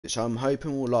which I'm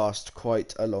hoping will last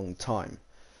quite a long time.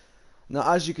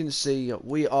 Now, as you can see,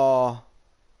 we are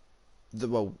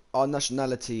our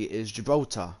nationality is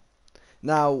Gibraltar.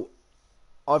 Now,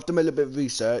 I've done a little bit of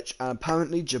research, and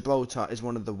apparently Gibraltar is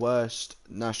one of the worst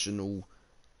national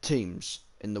teams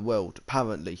in the world.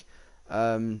 Apparently,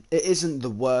 it isn't the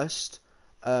worst.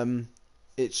 Um,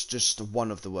 it's just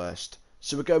one of the worst.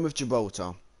 So we're going with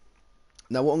Gibraltar.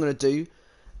 Now, what I'm going to do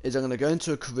is I'm going to go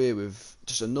into a career with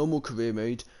just a normal career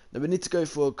mode. Now, we need to go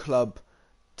for a club.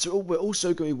 We're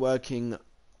also going to be working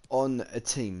on a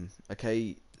team.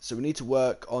 Okay, so we need to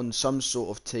work on some sort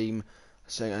of team.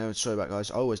 Saying, I'm sorry about guys.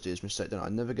 I always do this mistake, don't I? I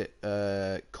never get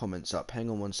comments up. Hang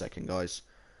on 1 second, guys.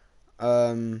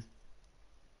 Um,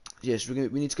 yes, we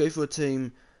need to go for a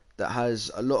team that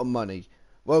has a lot of money.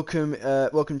 Welcome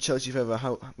Chelsea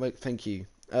Feather. Wait, thank you.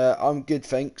 I'm good,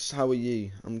 thanks. How are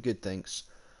you? I'm good, thanks.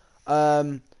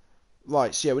 Um,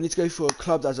 right, so yeah, we need to go for a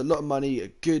club that has a lot of money, a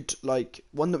good, like,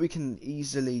 one that we can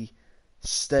easily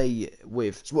stay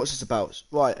with. So what's this about?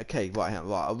 Right, okay, right,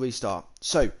 I'll restart.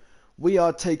 So, we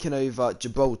are taking over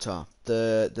Gibraltar,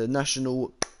 the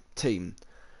national team,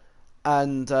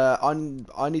 and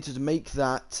I need to make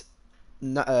that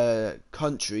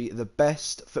country the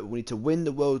best football. We need to win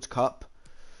the World Cup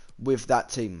with that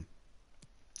team.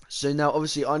 So now,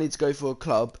 obviously, I need to go for a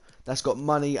club that's got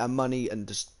money and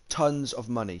just tons of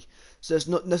money. So it's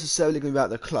not necessarily going to be about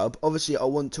the club. Obviously, I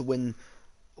want to win.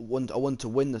 I want to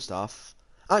win the stuff.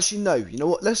 Actually, no. You know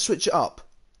what? Let's switch it up.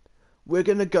 We're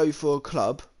going to go for a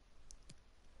club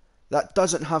that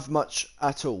doesn't have much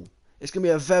at all. It's going to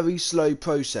be a very slow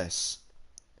process.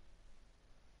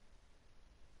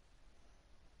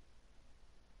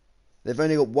 They've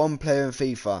only got one player in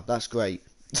FIFA. That's great.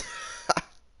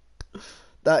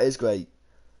 That is great.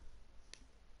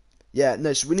 Yeah,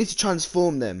 no, so we need to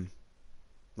transform them,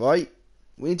 right?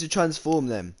 We need to transform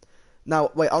them.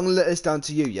 Now, wait, I'm going to let this down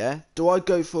to you, yeah? Do I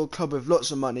go for a club with lots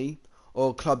of money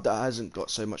or a club that hasn't got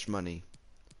so much money?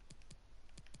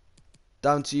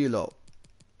 Down to you lot.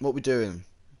 What we doing?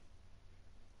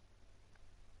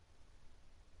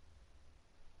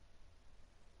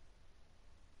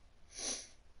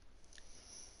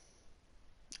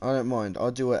 I don't mind.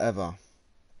 I'll do whatever.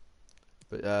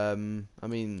 But, I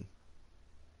mean,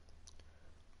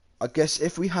 I guess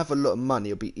if we have a lot of money,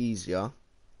 it'll be easier.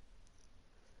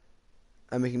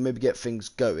 And we can maybe get things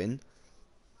going.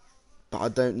 But I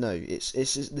don't know. This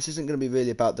isn't going to be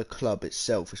really about the club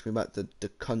itself. It's going to be about the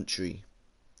country.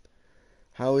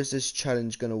 How is this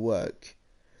challenge going to work?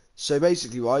 So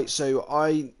basically, right, so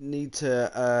I need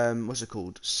to, what's it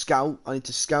called? Scout. I need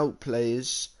to scout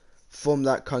players from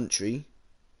that country,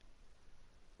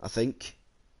 I think.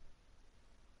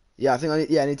 Yeah,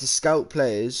 I need to scout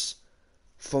players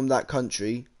from that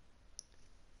country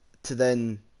to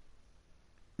then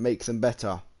make them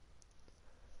better.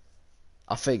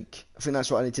 I think that's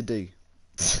what I need to do.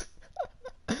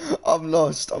 I'm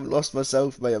lost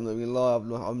myself, mate. I'm not gonna lie.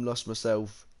 I'm lost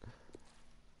myself.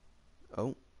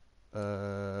 Oh,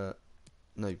 no.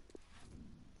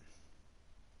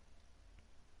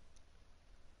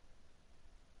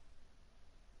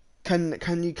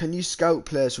 Can you scout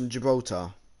players from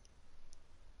Gibraltar?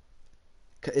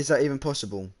 Is that even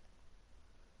possible?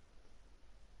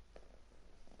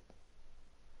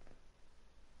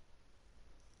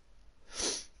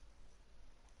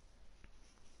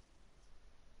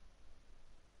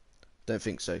 Don't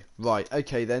think so. Right.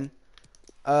 Okay then.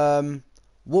 Um,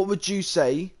 what would you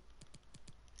say?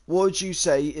 What would you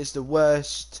say is the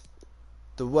worst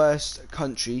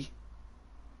country?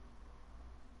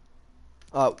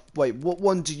 Wait. What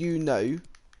one do you know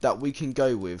that we can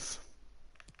go with?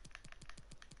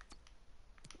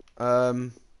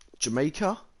 Um,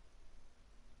 Jamaica?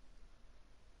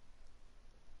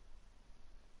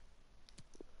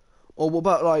 Or what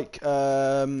about like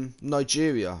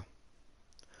Nigeria?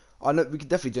 I know we could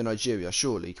definitely do Nigeria,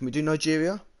 surely. Can we do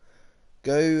Nigeria?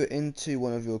 Go into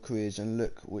one of your careers and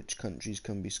look which countries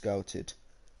can be scouted.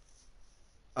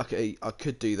 Okay, I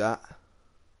could do that.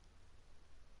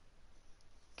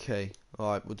 Okay,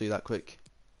 alright, we'll do that quick.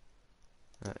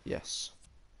 Yes.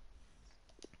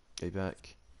 Go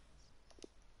back.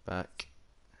 Back.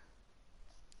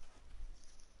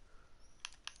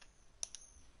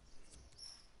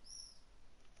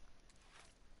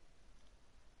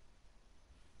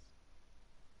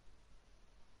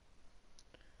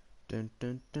 Dun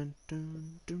dun dun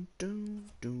dun dun dun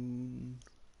dun.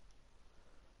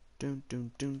 Dun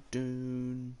dun dun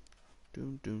dun.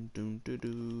 Dun dun dun dun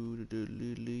dun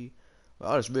dun dun.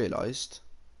 Well, I just realised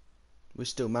we're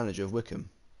still manager of Wickham.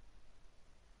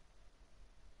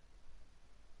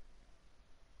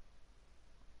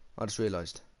 I just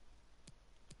realised.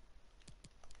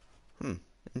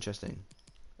 Interesting.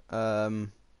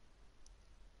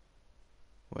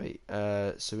 Wait.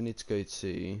 So we need to go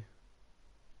to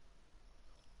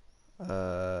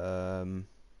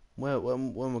where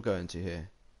when we're going to here?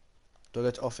 Do I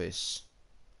go to office?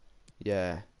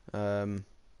 Yeah.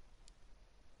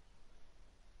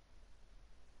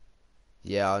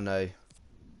 Yeah, I know.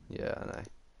 Yeah, I know.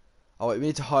 Oh wait, we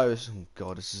need to hire. Oh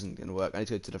God, this isn't gonna work. I need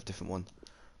to go to a different one.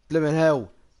 Blimmin'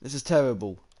 hell, this is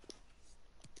terrible.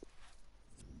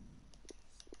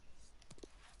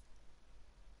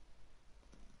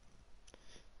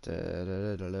 Let's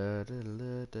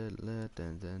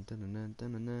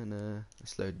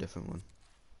load a different one.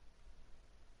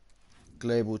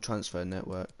 Global transfer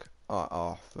network. Right,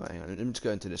 hang on. Let me just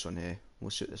go into this one here.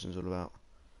 We'll see what this one's all about.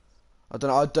 I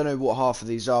don't know what half of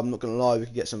these are. I'm not gonna lie. We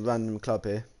could get some random club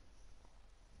here.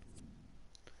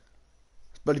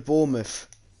 It's bloody Bournemouth.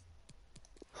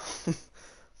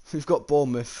 We've got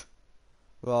Bournemouth.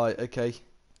 Right. Okay.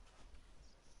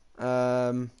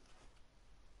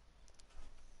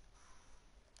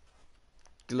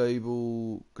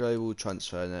 Global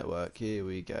transfer network. Here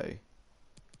we go.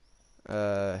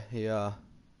 Here.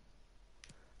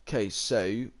 Okay,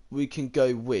 so we can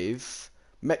go with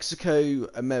Mexico,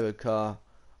 America.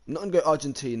 I'm not gonna go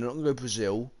Argentina. I'm not gonna go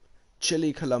Brazil.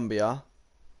 Chile, Colombia,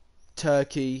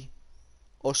 Turkey,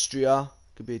 Austria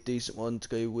could be a decent one to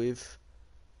go with.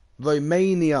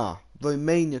 Romania.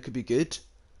 Romania could be good.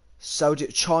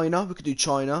 China. We could do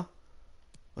China.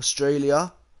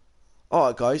 Australia. All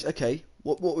right, guys. Okay.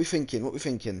 What are we thinking? What are we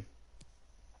thinking?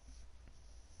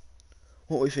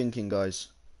 What are we thinking, guys?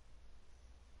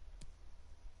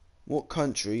 What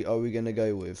country are we gonna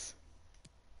go with?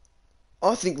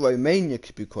 I think Romania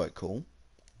could be quite cool.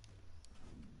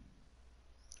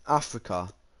 Africa.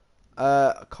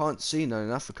 I can't see none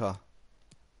in Africa.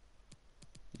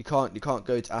 You can't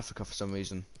go to Africa for some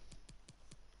reason.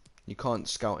 You can't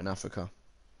scout in Africa,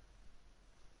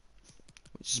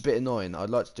 which is a bit annoying. I'd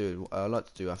like to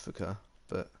do Africa,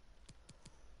 but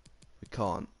we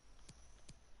can't.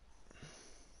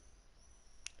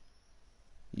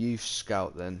 Youth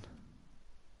scout then.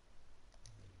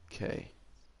 Okay.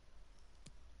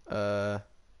 So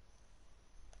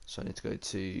I need to go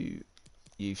to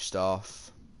youth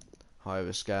staff, hire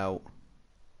a scout.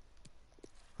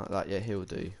 Like that, yeah, he'll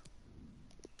do.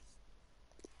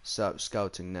 Set up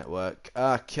scouting network.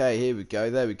 Okay, here we go.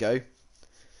 There we go.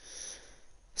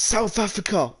 South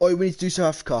Africa. Oh, we need to do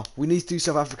South Africa. We need to do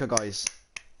South Africa, guys.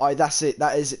 Alright, that's it.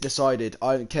 That is it decided.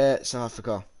 I don't care. South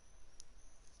Africa.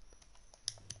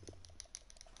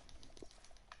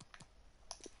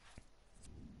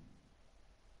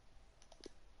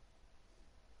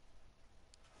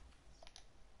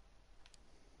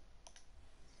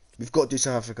 We've got to do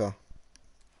South Africa.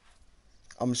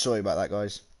 I'm sorry about that,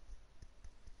 guys.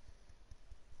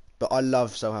 But I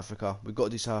love South Africa. We've got to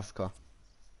do South Africa.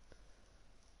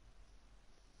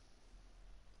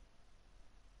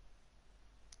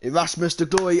 Erasmus de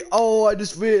Glory. Oh, I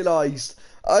just realised.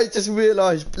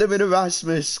 Blimmin'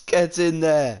 Erasmus. Get in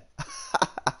there.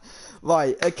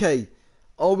 Right, okay.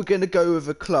 Are we going to go with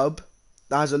a club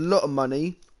that has a lot of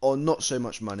money or not so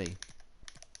much money?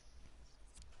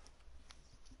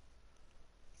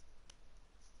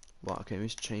 Right, okay,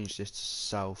 let's change this to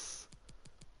South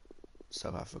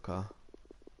Africa.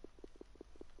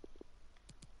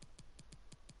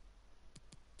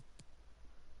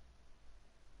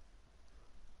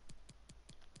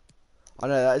 I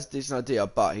know that is a decent idea,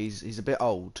 but he's a bit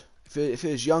old. If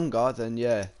he was younger, then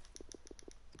yeah.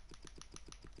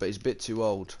 But he's a bit too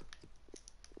old.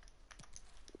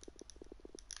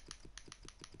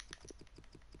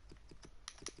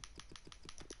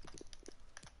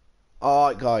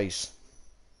 Alright, guys.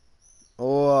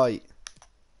 Alright.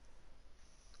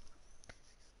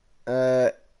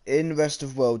 In the rest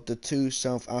of the world, the two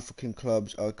South African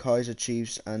clubs are Kaizer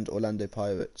Chiefs and Orlando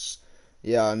Pirates.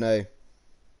 Yeah, I know.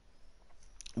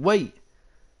 Wait.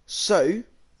 So...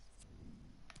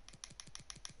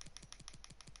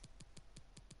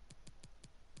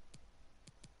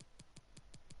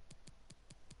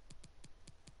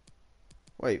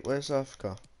 Wait, where's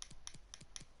Africa?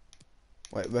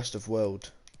 Wait, rest of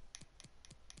world.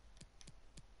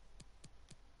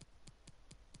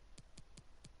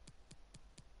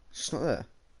 It's not there.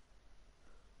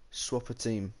 Swap a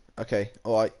team. Okay,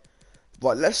 alright.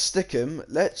 Right, let's stick him.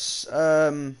 Let's,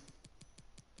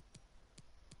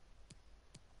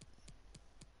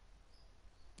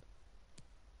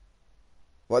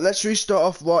 Right, let's restart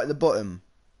off right at the bottom.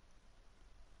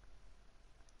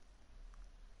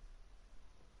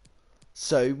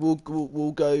 So, we'll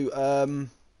go, oh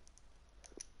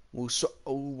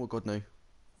my god, no.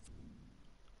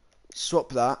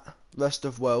 Swap that. Rest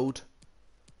of world.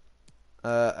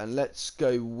 And let's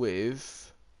go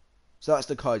with... So that's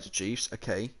the Kaiser Chiefs.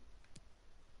 Okay.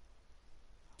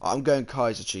 I'm going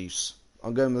Kaiser Chiefs.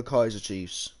 I'm going with the Kaiser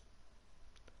Chiefs.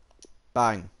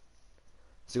 Bang.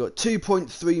 So we've got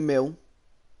 2.3 mil.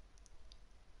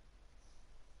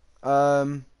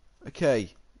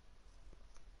 Okay.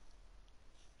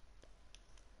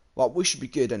 Well, we should be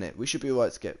good, innit? We should be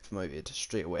alright to get promoted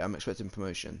straight away. I'm expecting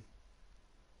promotion.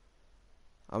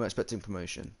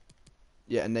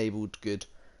 Yeah, enabled, good.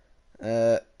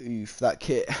 Oof, that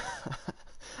kit.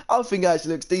 I think it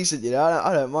actually looks decent, you know.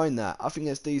 I don't mind that. I think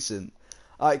it's decent.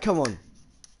 Alright, come on.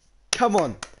 Come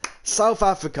on. South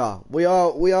Africa. We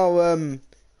are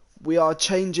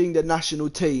changing the national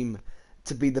team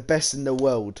to be the best in the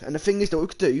world. And the thing is that what we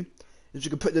could do is we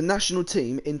could put the national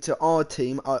team into our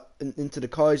team, into the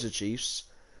Kaiser Chiefs.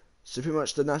 So pretty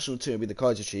much the national team will be the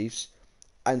Kaiser Chiefs,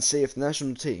 and see if the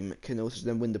national team can also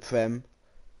then win the Prem,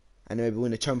 and maybe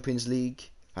win the Champions League.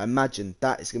 I imagine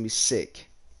that is going to be sick.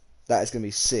 That is going to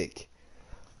be sick.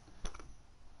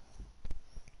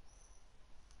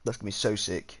 That's going to be so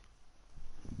sick.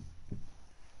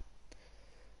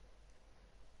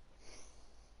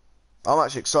 I'm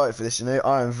actually excited for this, you know.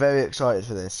 I am very excited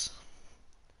for this.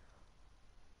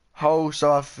 Whole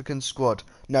South African squad.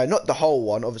 No, not the whole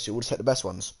one. Obviously, we'll just take the best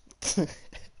ones. We'll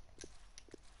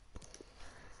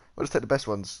just take the best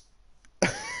ones.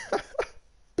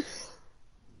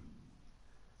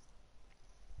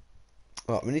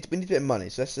 Right, we need a bit of money.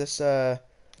 So let's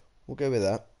we'll go with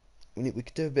that. We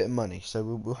could do a bit of money. So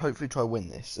we'll hopefully try to win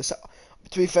this.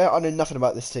 To be fair, I know nothing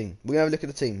about this team. We're gonna have a look at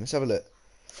the team. Let's have a look.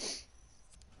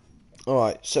 All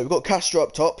right. So we've got Castro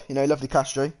up top. You know, lovely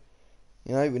Castro.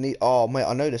 You know, we need... Oh, mate,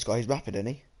 I know this guy. He's rapid, isn't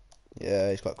he?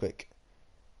 Yeah, he's quite quick.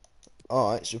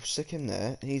 Alright, so we'll stick him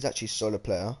there. He's actually a solid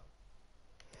player.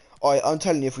 Alright, I'm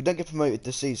telling you, if we don't get promoted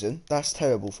this season, that's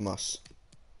terrible from us.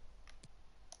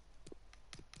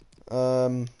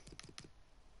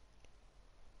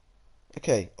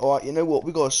 Okay, alright, you know what?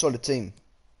 We've got a solid team.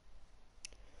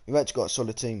 We've actually got a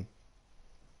solid team.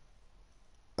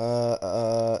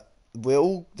 They're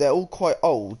all quite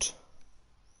old.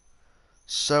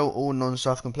 So all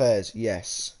non-South African players.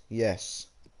 Yes, yes.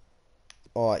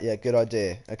 Alright, yeah, good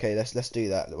idea. Okay, let's do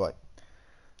that. Right.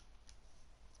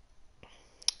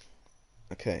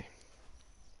 Okay.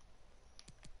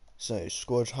 So,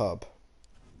 squad hub.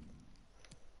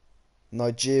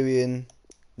 Nigerian,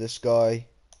 this guy,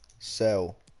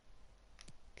 sell.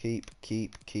 Keep.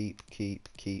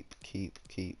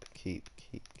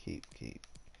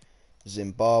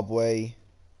 Zimbabwe.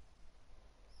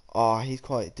 Ah, he's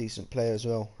quite a decent player as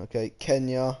well. Okay,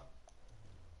 Kenya.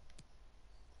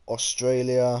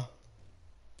 Australia.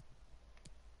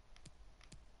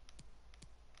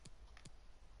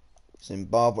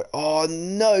 Zimbabwe. Oh,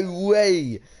 no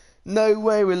way! No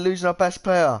way we're losing our best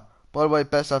player. By the way,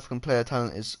 best African player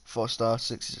talent is Foster,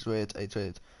 6 weird, 8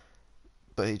 weird.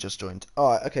 But he just joined.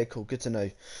 Alright, okay, cool, good to know.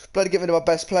 Bloody get rid of our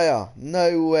best player.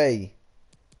 No way.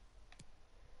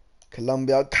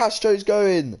 Colombia. Castro's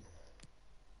going.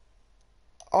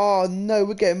 Oh no,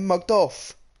 we're getting mugged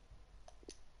off.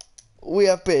 We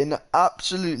have been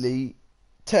absolutely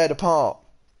teared apart.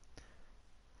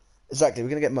 Exactly, we're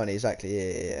going to get money.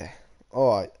 Exactly, yeah.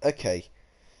 Alright, okay.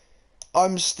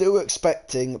 I'm still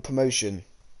expecting promotion.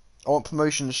 I want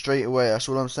promotion straight away. That's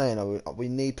what I'm saying. We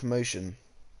need promotion.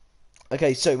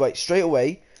 Okay, so wait, straight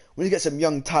away, we need to get some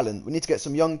young talent. We need to get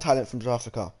some young talent from South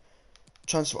Africa.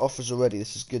 Transfer offers already.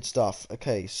 This is good stuff.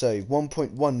 Okay, so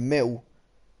 1.1 mil.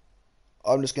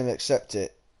 I'm just going to accept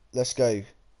it. Let's go.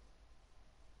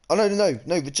 Oh,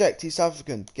 no, reject. He's South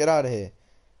African. Get out of here.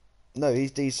 No,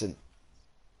 he's decent.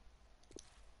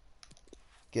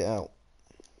 Get out.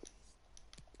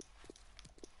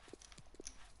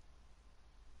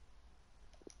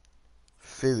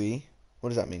 Fury. What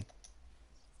does that mean?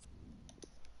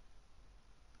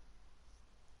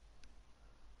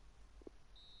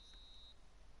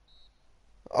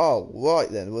 Oh, right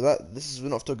then. Well, we're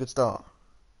not off to a good start.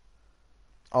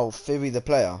 Oh, Fury the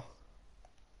player.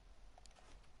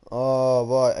 Oh,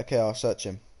 right. Okay, I'll search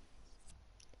him.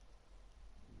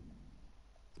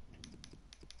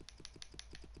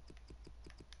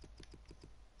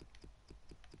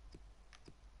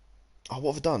 Oh,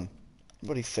 what have I done?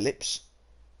 Bloody Phillips.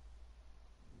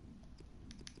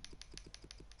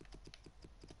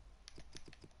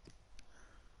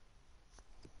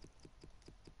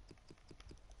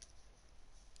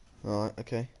 Alright,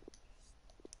 okay.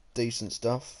 Decent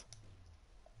stuff.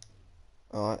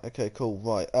 Alright, okay, cool.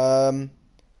 Right.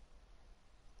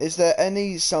 Is there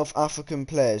any South African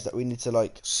players that we need to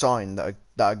like sign that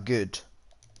are good?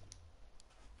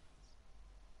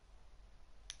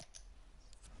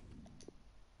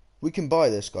 We can buy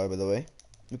this guy, by the way.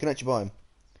 We can actually buy him.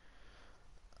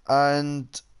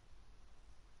 And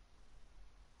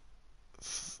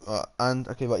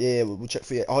okay, right, yeah, we'll check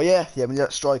for you. Oh yeah, we need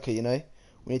that striker, you know.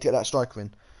 We need to get that striker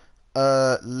in.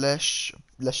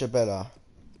 Leshabella.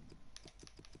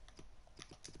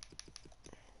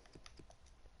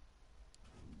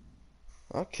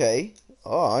 Okay,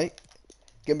 alright.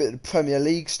 Get a bit of the Premier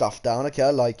League stuff down. Okay,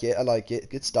 I like it. I like it.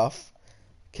 Good stuff.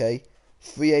 Okay.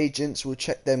 Free agents, we'll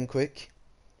check them quick.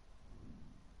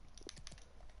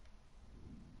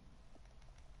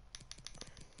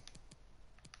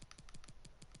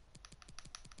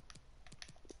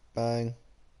 Bang.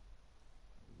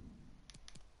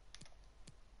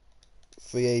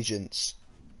 Free agents.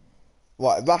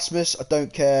 Right, Rasmus, I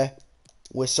don't care.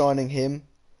 We're signing him.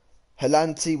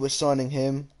 Helanti, we're signing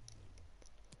him.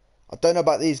 I don't know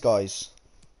about these guys.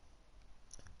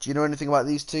 Do you know anything about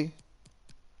these two?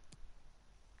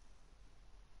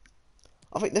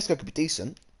 I think this guy could be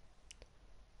decent.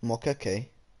 Mokeke.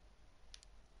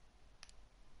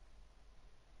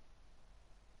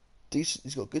 Decent.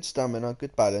 He's got good stamina,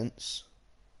 good balance.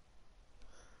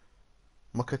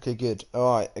 Mokeke, good.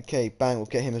 Alright, okay, bang, we'll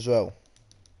get him as well.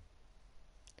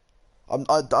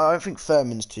 I don't think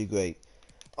Furman's too great.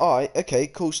 Alright, okay,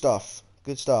 cool stuff.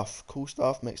 Good stuff. Cool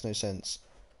stuff makes no sense.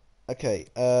 Okay,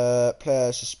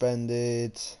 player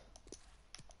suspended.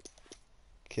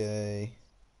 Okay.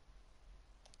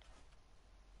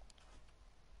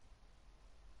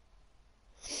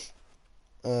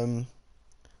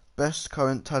 Best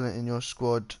current talent in your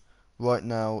squad right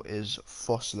now is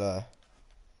Fossler.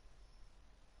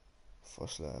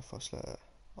 Fossler.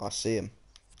 I see him.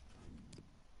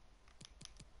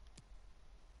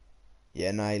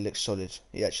 Yeah, no, he looks solid.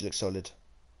 He actually looks solid.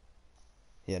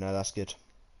 Yeah, no, that's good.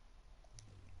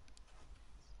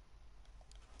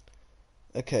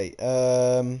 Okay,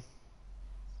 alright.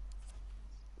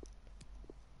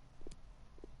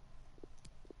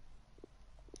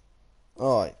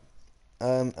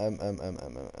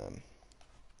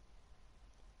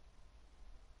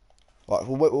 Right,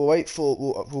 we'll wait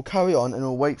for we'll carry on and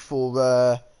we'll wait for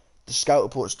the scout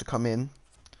reports to come in.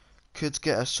 Could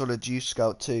get a solid youth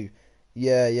scout too.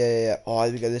 Yeah. Oh,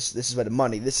 here we go. This is where the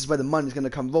money. This is where the money's gonna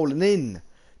come rolling in.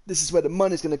 This is where the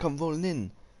money's gonna come rolling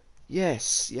in.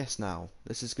 Yes. Now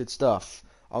this is good stuff.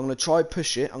 I'm gonna try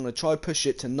push it. I'm gonna try push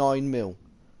it to 9 mil.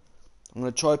 I'm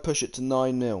gonna try push it to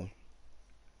 9 mil.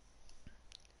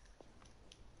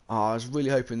 I was really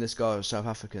hoping this guy was South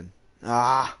African.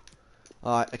 Alright,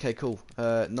 okay, cool.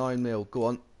 9 mil, go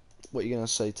on. What are you going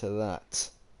to say to that?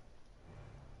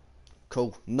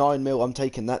 Cool, 9 mil, I'm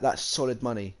taking that. That's solid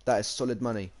money. That is solid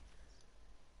money.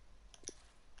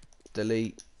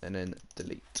 Delete, and then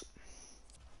delete.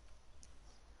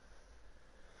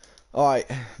 Alright,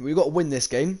 we've got to win this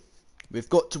game. We've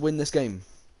got to win this game.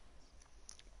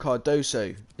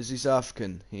 Cardoso, is he South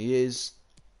African? He is.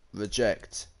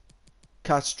 Reject.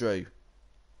 Castro.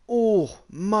 Oh,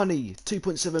 money.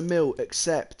 2.7 mil.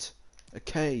 Accept.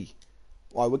 Okay.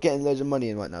 Right, we're getting loads of money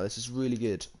in right now. This is really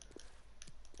good.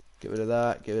 Get rid of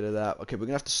that. Get rid of that. Okay, we're going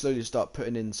to have to slowly start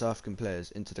putting in South African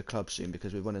players into the club soon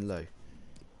because we're running low.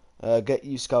 Get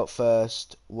you scout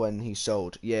first when he's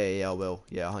sold. Yeah, I will.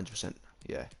 Yeah, 100%.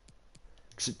 Yeah.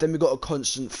 So then we've got a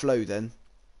constant flow then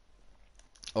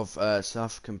of South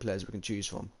African players we can choose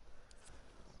from.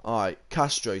 Alright,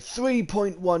 Castro,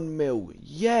 3.1 mil.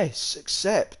 Yes,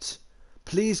 accept.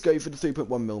 Please go for the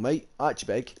 3.1 mil, mate. I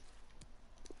actually beg.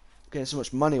 Getting so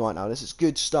much money right now. This is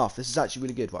good stuff. This is actually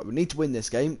really good. Right, we need to win this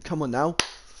game. Come on now.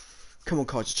 Come on,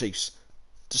 Kaiser Chiefs.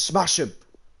 To smash them.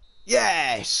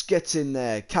 Yes! Get in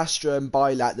there. Castro and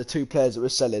Bilat, the two players that we're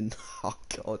selling. Oh,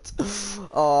 God.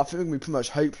 Oh, I think we're going to be pretty much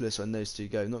hopeless when those two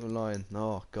go. Not going to lie.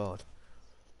 Oh, God.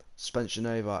 Suspension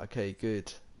over. Okay,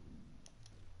 good.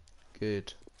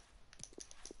 Good.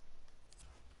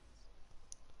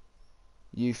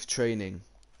 Youth training.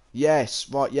 Yes,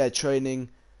 right, yeah, training.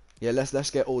 Yeah,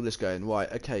 let's get all this going. Right,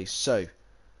 okay, so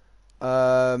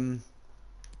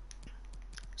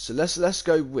let's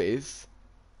go with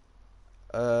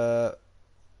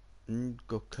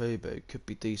Ngokobo could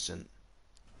be decent.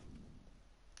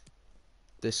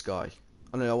 This guy.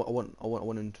 I know I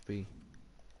want him to be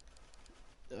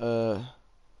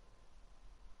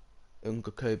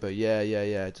Ngokobo.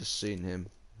 Yeah, just seen him.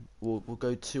 We'll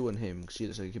go 2 on him because he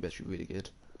looks like he could be actually really good.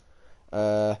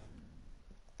 And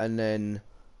then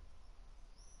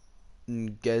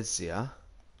Ngezia.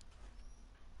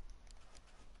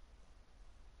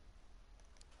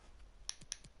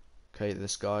 Okay,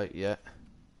 this guy, yeah.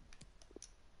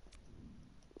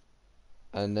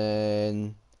 And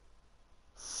then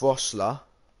Frosler.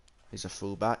 He's a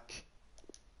fullback.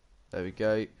 There we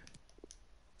go.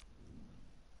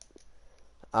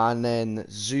 and then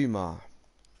Zuma.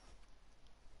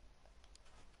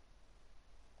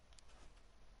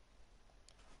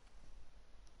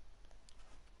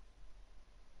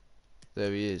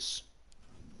 There he is.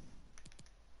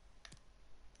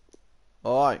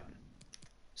 Alright.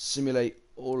 Simulate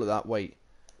all of that. Wait.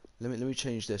 Let me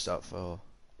change this up for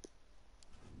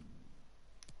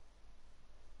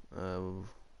we'll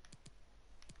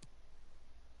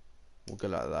go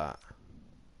like that.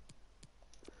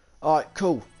 Alright,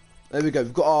 cool. There we go.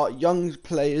 We've got our young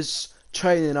players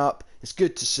training up. It's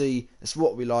good to see. It's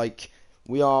what we like.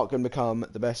 We are going to become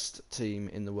the best team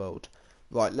in the world.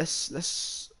 Right,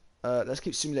 let's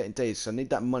keep simulating days, because I need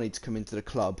that money to come into the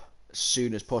club as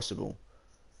soon as possible.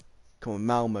 Come on,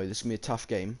 Malmo. This is going to be a tough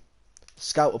game.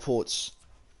 Scout reports.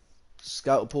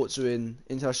 Scout reports are in.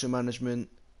 International management.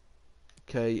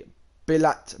 Okay.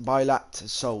 Bilat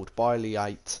sold.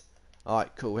 Bilat.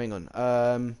 Alright, cool. Hang on.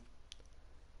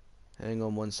 Hang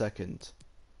on 1 second.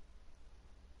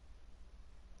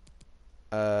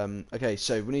 Okay,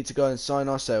 so we need to go and sign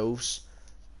ourselves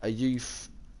a youth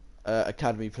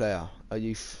academy player, a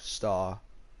youth star.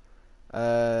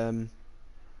 Do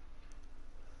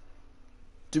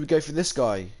we go for this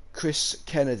guy, Chris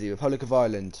Kennedy, Republic of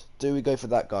Ireland? Do we go for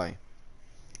that guy,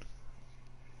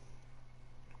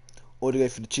 or do we go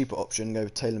for the cheaper option and go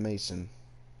with Taylor Mason?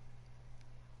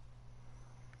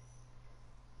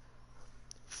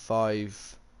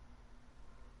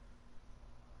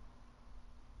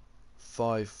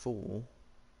 5'4".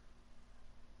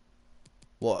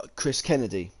 What, Chris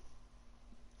Kennedy?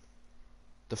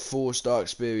 The 4-star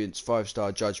experience,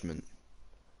 5-star judgment.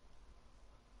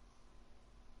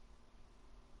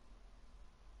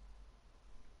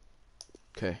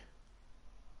 Okay.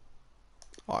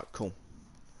 Alright, cool.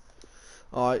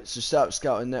 Alright, so set up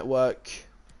scouting network.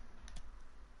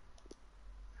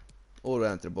 All the way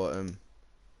down to the bottom.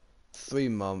 3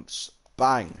 months.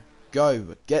 Bang.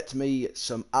 Go. Get me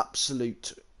some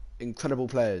absolute incredible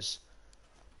players.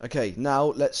 Okay, now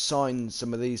let's sign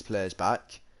some of these players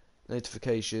back.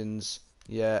 Notifications.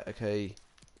 Yeah, okay.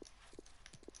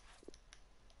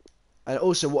 And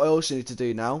also, what I also need to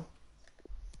do now.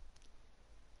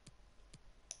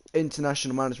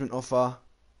 International management offer.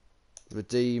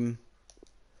 Redeem.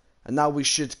 And now we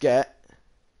should get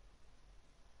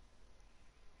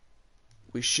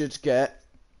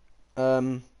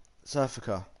South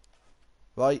Africa,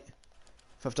 right?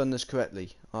 If I've done this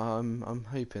correctly, I'm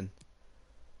hoping.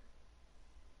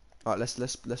 Alright,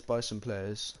 let's buy some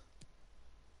players.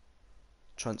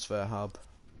 Transfer hub.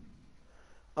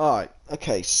 Alright,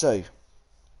 okay, so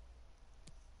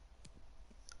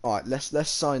alright, let's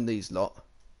sign these lot.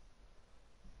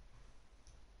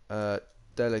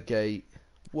 Delegate.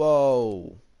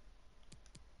 Whoa.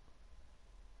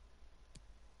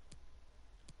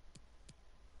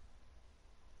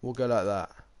 We'll go like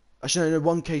that. Actually, no,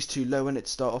 1K is too low, and it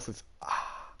to start off with.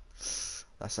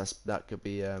 That could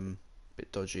be a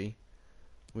bit dodgy.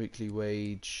 Weekly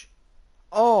wage.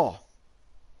 Oh,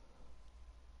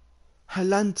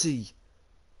 Halanti,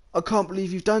 I can't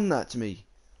believe you've done that to me.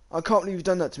 I can't believe you've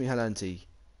done that to me, Halanti.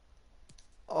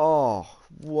 Oh,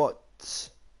 what?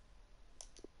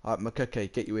 Alright,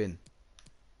 Makeke, get you in.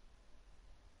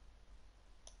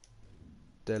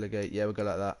 Delegate. Yeah, we'll go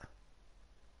like that.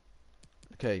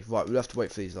 Okay, right, we'll have to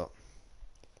wait for these lot.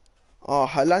 Oh,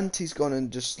 Halanti's gone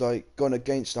and just like gone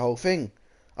against the whole thing.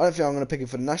 I don't think I'm going to pick him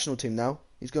for the national team now.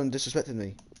 He's gone and disrespected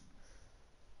me.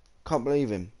 Can't believe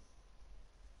him.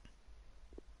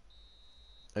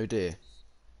 Oh dear.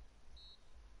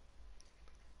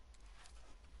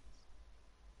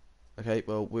 Okay,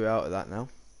 well, we're out of that now.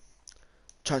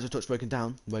 Transfer touch broken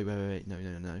down. Wait.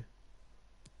 No.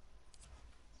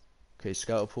 Okay,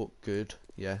 scout report, good.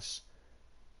 Yes.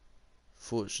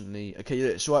 Fortunately, okay,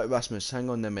 it's right, Rasmus. Hang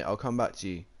on then, mate. I'll come back to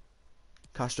you.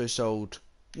 Castro sold.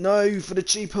 No, for the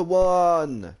cheaper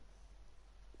one.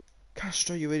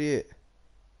 Castro, you idiot.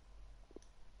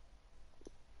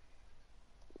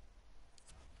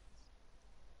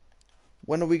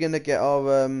 When are we gonna get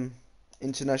our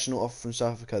international offer from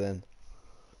South Africa then?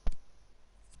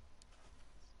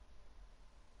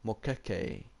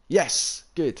 Mokeke. Yes,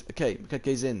 good. Okay,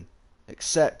 Mokeke's in.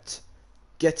 Accept.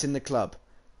 Get in the club.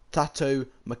 Tato,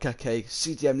 Makeke,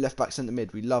 CDM left back centre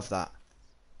mid. We love that.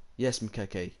 Yes,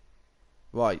 Makeke.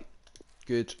 Right.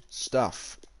 Good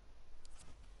stuff.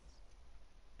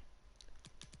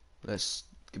 Let's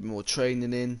get more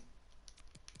training in.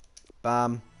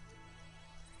 Bam.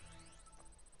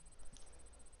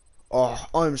 Oh,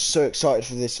 I'm so excited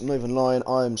for this. I'm not even lying.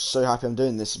 I'm so happy I'm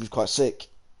doing this. It'll be quite sick.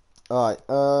 Alright,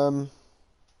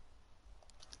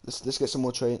 let's get some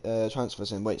more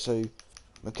transfers in. Wait, so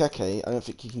Makeke, I don't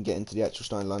think he can get into the actual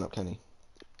starting lineup, can he?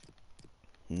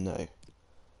 No.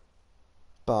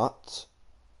 But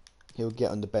he'll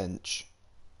get on the bench.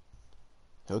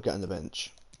 He'll get on the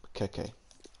bench. Makeke,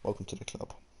 welcome to the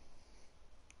club.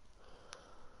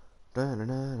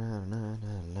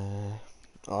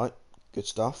 Alright, good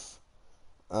stuff.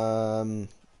 Alright.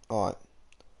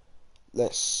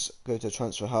 Let's go to the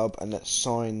transfer hub and let's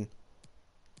sign.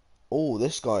 Oh,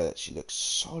 this guy actually looks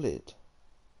solid.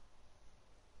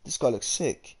 This guy looks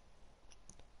sick.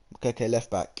 Okay, left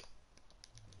back.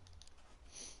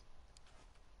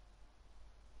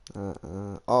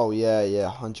 Oh yeah,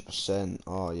 100%.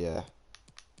 Oh yeah.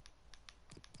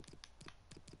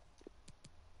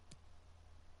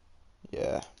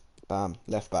 Yeah. Bam.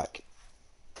 Left back.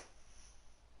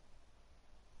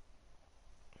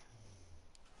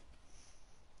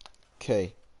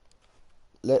 Okay.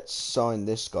 Let's sign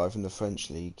this guy from the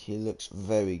French league. He looks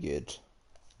very good.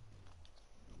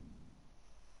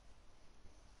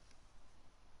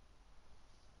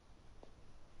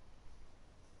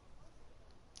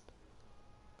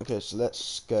 Okay, so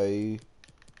let's go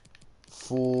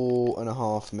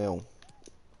 4.5 mil.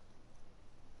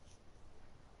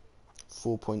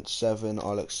 4.7.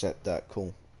 I'll accept that.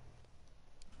 Cool.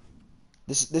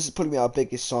 This is probably our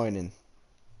biggest signing.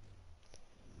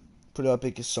 Probably our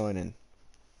biggest signing.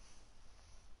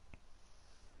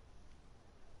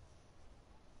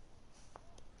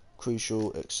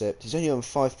 Crucial, accept. He's only on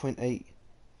 5.8.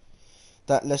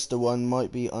 That Leicester one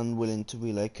might be unwilling to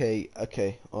relocate.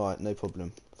 Okay, alright, no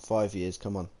problem. 5 years,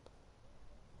 come on.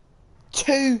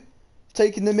 2!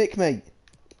 Taking the mick, mate.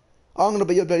 I'm going to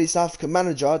be your bloody South African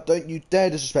manager. Don't you dare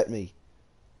disrespect me.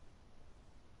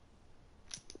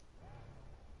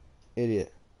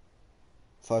 Idiot.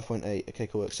 5.8. Okay,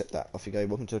 cool, accept that. Off you go.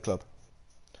 Welcome to the club.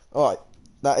 Alright,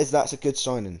 that's a good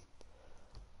signing.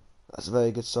 That's a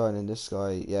very good signing. This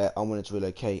guy, yeah, I'm willing to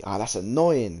relocate. Ah, that's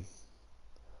annoying.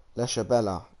 Lesha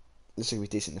Bella. This is going to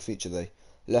be decent in the future, though.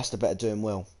 Leicester better doing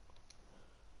well.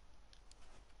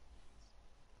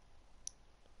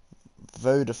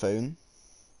 Vodafone.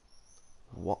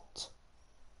 What?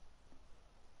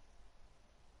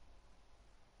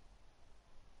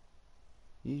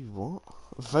 You what?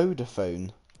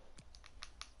 Vodafone.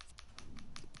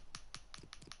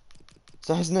 Is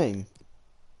that his name?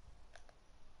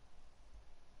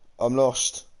 I'm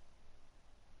lost.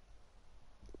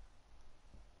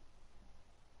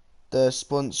 The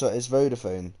sponsor is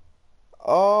Vodafone.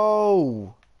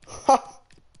 Oh!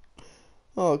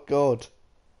 Oh god.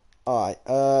 Alright,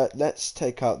 let's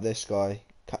take out this guy,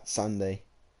 Katsande.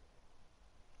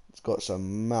 He's got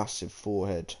some massive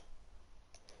forehead.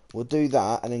 We'll do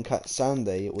that, and then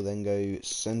Katsande will then go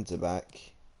centre back.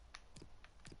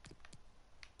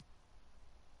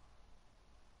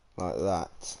 Like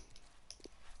that.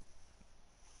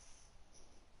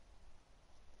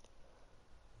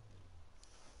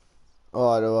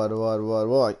 Alright.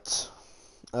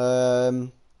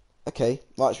 Okay.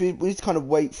 Right, so we need to kind of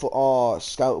wait for our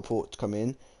scout report to come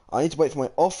in. I need to wait for my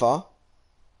offer.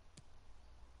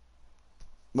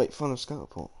 Wait, final scout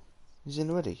report. He's in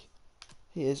already.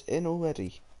 He is in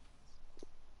already.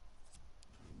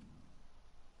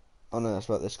 Oh no, that's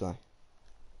about this guy.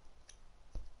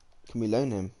 Can we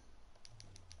loan him?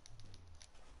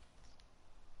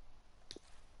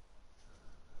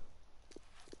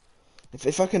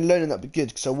 If I can loan him, that'd be good,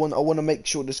 because I want to make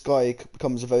sure this guy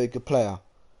becomes a very good player.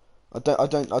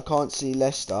 I can't see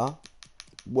Leicester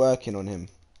working on him.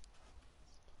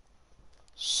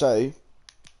 So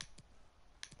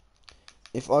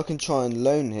if I can try and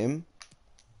loan him,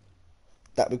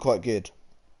 that'd be quite good.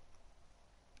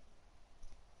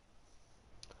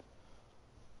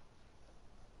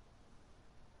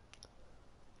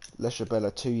 Lesha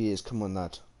Bella, 2 years. Come on,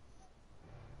 lad.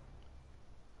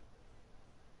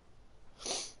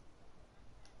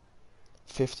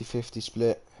 Fifty-50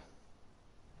 split.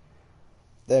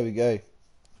 There we go.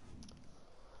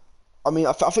 I mean,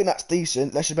 I think that's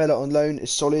decent. Lesha Bella on loan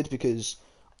is solid because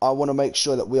I want to make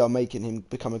sure that we are making him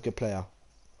become a good player.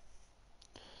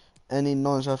 Any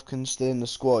non-South Africans still in the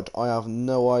squad? I have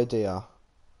no idea.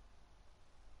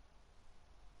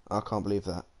 I can't believe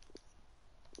that.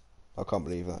 I can't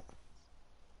believe that.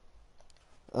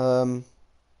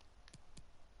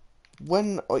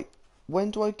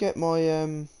 When do I get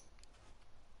my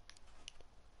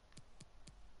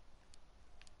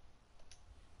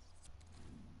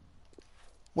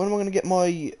when am I going to get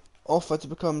my offer to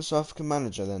become South African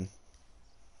manager then?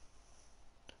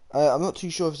 I'm not too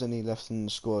sure if there's any left in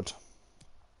the squad.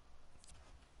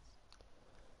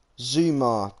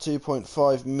 Zuma,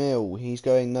 2.5 mil. He's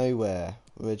going nowhere.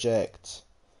 Reject.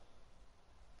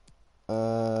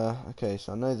 Okay,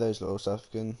 so I know those little South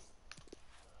African.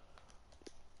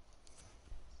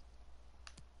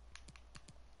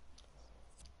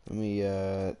 Let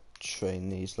me train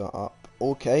these lot up.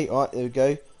 Okay, alright, there we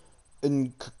go.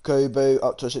 Nkobo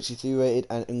up to a 63 rated,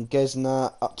 and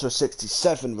Ngesna up to a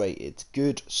 67 rated.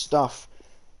 Good stuff.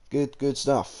 Good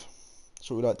stuff.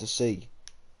 That's what we like to see.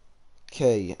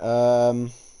 Okay, I'll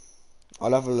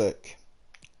have a look.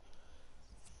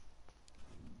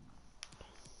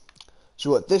 So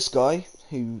what, this guy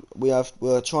who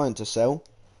we're trying to sell,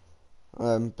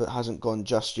 but hasn't gone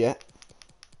just yet.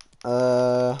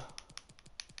 Got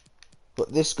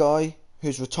this guy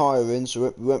who's retiring, so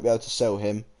we won't be able to sell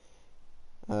him.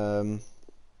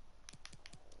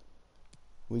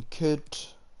 We could.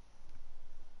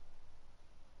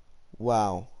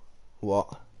 Wow,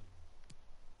 what?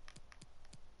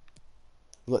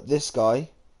 We've got this guy,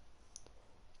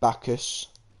 Bacchus.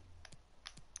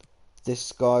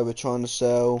 This guy we're trying to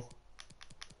sell.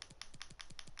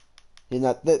 You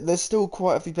know, there's still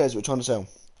quite a few players we're trying to sell.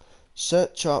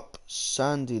 Search up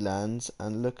Sandylands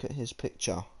and look at his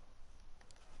picture.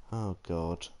 Oh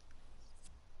God.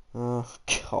 Oh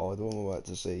God, what am I about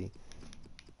to see?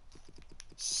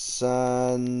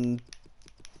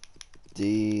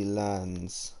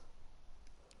 Sandylands.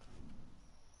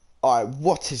 Alright,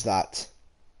 what is that?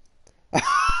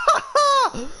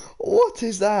 What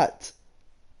is that?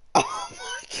 Oh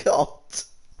my God.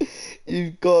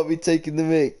 You've got to be taking the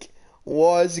mic.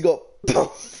 Why has he got...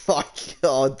 Oh my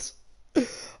God.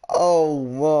 Oh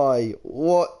my.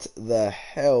 What the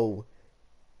hell?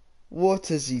 What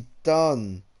has he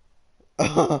done?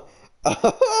 What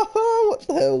the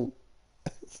hell?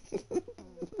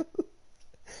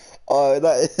 Oh,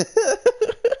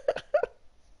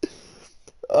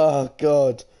 oh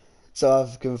God. South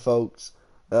African folks.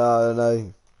 I don't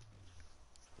know.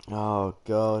 Oh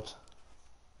God.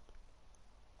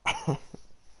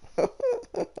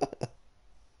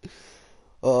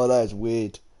 Oh, that is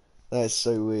weird. That is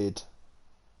so weird.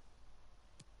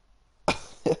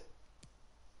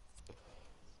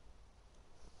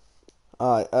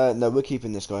 Alright, no, we're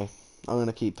keeping this guy. I'm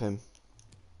gonna keep him.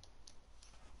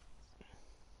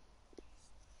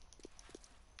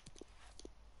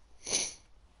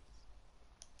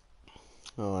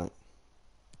 Alright.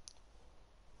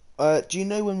 Do you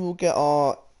know when we'll get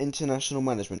our international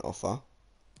management offer?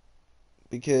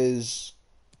 Because,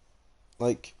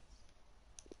 like,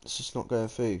 it's just not going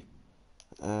through.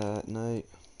 No.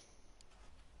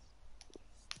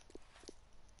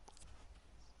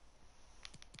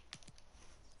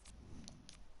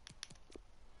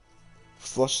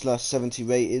 Frostler 70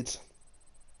 rated.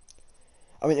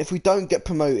 I mean, if we don't get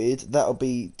promoted, that'll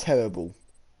be terrible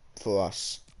for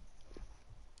us.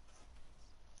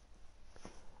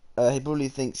 He probably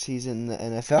thinks he's in the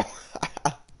NFL.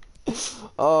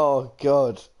 Oh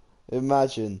God,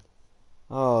 imagine.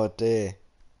 Oh dear.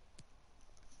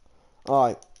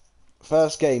 Alright,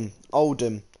 first game,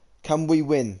 Oldham. Can we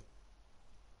win?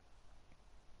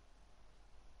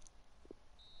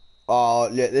 Oh,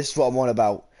 look, this is what I'm on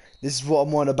about. This is what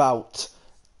I'm on about.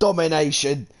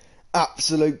 Domination.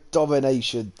 Absolute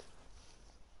domination.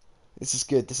 This is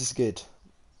good, this is good.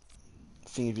 I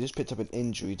think we just picked up an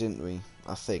injury, didn't we?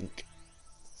 I think.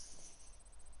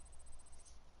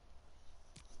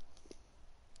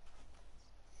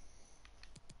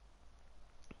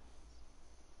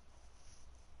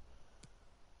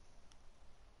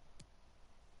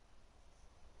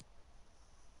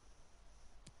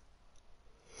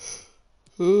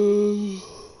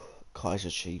 Kaiser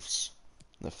Chiefs.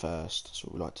 The first. That's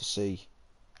what we like to see.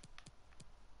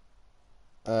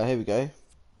 Here we go.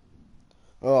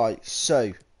 Alright,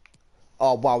 so.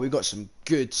 Oh wow, we got some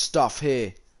good stuff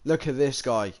here. Look at this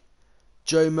guy.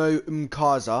 Jomo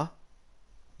Mkaza.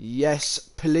 Yes,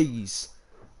 please.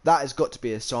 That has got to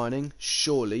be a signing,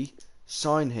 surely.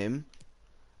 Sign him.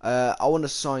 I want to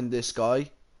sign this guy.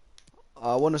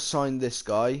 I want to sign this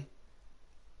guy.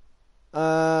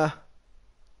 We'll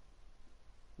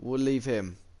leave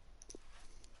him.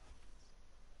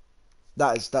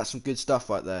 That's some good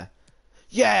stuff right there.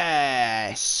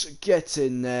 Yes! Get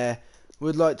in there.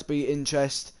 Would like to be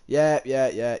interest. Yeah.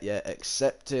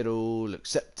 Accept it all.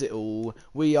 Accept it all.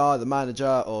 We are the manager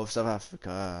of South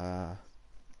Africa.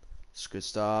 It's good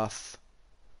stuff.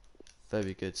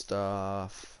 Very good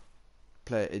stuff.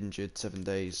 Player injured 7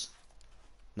 days.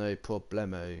 No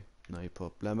problemo. No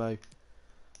problemo.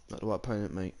 Not the right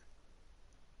opponent, mate.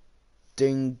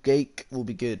 Dingake will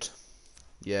be good.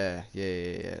 Yeah.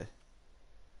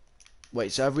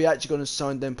 Wait, so have we actually gone and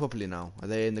signed them properly now? Are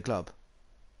they in the club?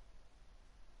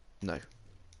 No.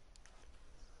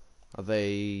 Are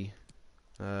they...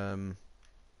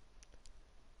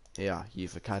 Here,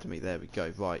 Youth Academy. There we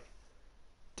go. Right.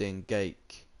 Dingake.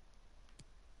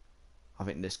 I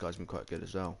think this guy's been quite good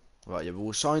as well. Right, yeah,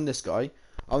 we'll sign this guy.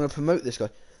 I'm going to promote this guy.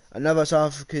 Another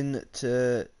South African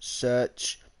to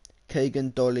search.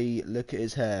 Kagan Dolly, look at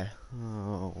his hair.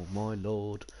 Oh, my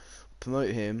lord.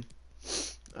 Promote him.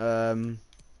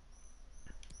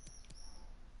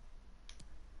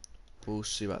 We'll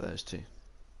see about those two.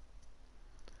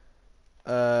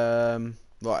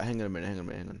 Right, hang on a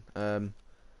minute.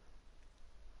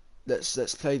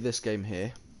 Let's play this game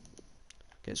here.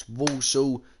 Against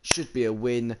Walsall. Should be a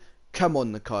win. Come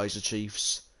on, the Kaiser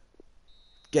Chiefs.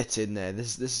 Get in there.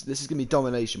 This is gonna be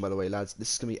domination, by the way, lads.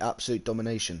 This is gonna be absolute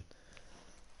domination.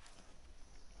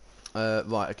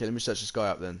 Right, okay, let me search this guy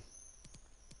up then.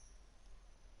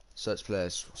 Search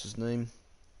players. What's his name?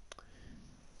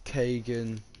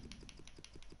 Kagan.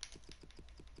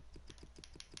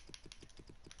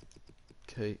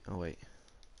 Oh wait.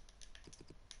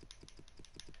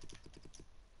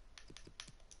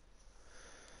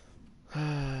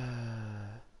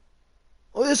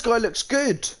 Oh, this guy looks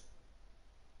good.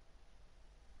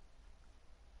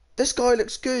 This guy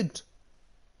looks good.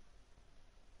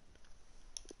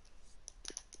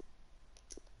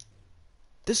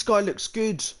 This guy looks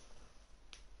good.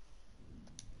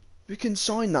 We can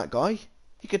sign that guy.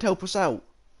 He could help us out.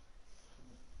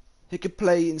 He could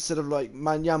play instead of like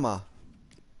Manyama.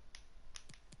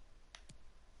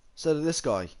 Instead of this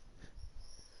guy.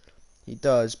 He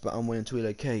does, but I'm willing to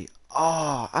relocate.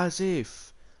 Ah, as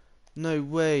if. No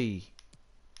way.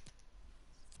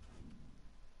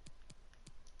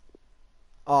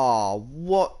 Ah,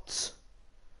 what?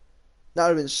 That would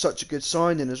have been such a good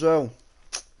signing as well.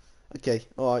 Okay,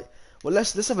 alright. Well,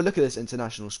 let's have a look at this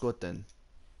international squad then.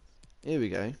 Here we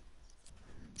go.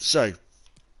 So,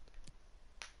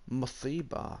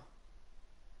 Mothiba.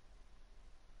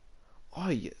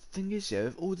 Thing is, yeah,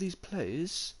 with all these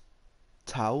players,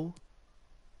 Tau,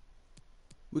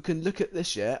 we can look at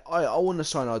this, yeah. I want to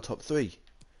sign our top three.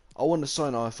 I want to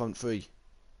sign our front three.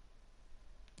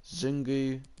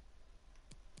 Zungu,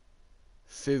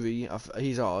 Fury,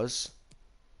 he's ours.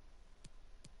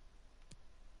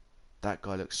 That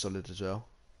guy looks solid as well.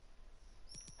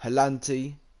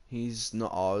 Halanti, he's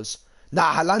not ours.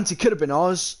 Nah, Halanti could have been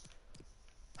ours.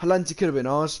 Halanti could have been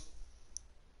ours.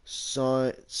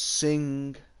 So,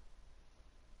 Sing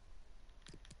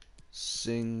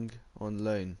on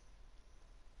loan.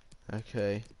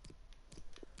 Okay.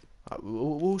 Right,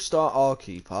 we'll start our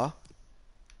keeper.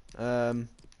 That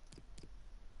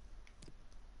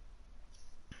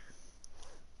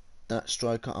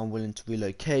striker, I'm willing to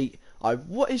relocate.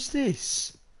 What is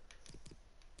this?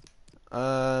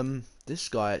 This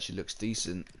guy actually looks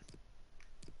decent.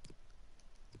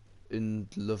 In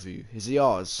love you. Is he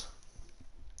ours?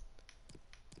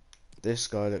 This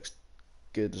guy looks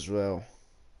good as well.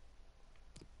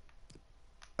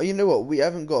 Oh, you know what? We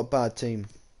haven't got a bad team.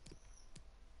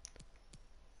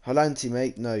 Halanti,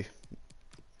 mate, no.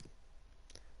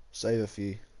 Save a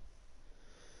few.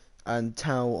 And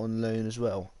Tau on loan as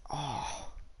well. Ah.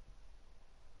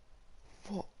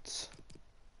 Oh. What?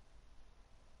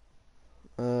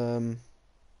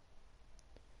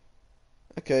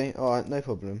 Okay, alright, no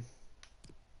problem.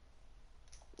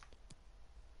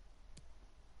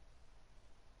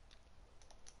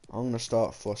 I'm gonna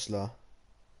start Fosler.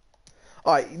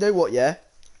 Alright, you know what, yeah?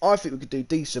 I think we could do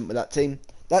decent with that team.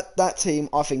 That team,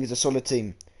 I think, is a solid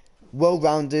team.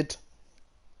 Well-rounded.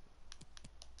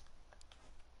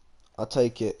 I'll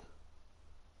take it.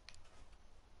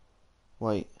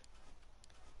 Wait.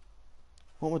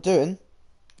 What am I doing?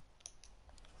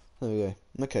 There we go.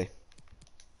 Okay.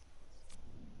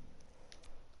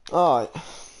 Alright.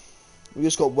 We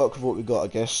just got to work with what we got, I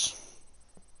guess.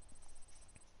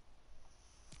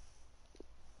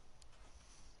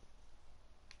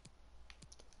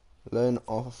 Loan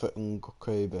offer and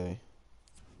Kobe.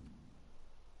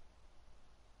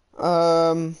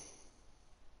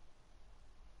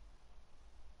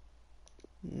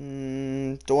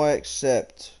 Do I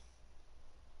accept?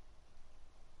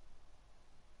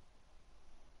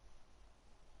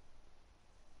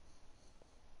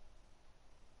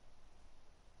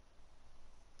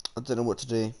 I don't know what to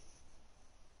do.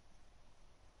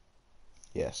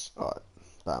 Yes. Alright.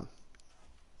 Bam.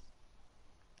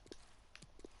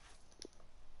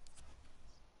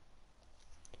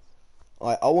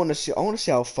 I want to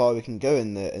see how far we can go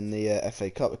in the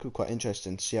FA Cup. It could be quite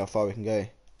interesting to see how far we can go.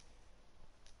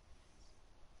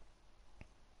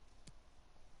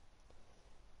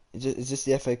 Is this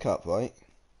the FA Cup, right?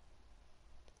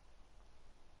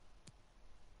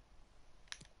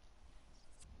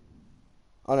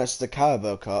 Oh no, it's the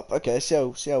Carabao Cup. Okay, see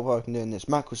how far I can do in this.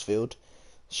 Macclesfield.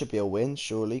 Should be a win,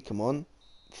 surely. Come on.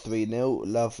 3-0.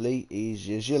 Lovely.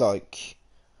 Easy as you like.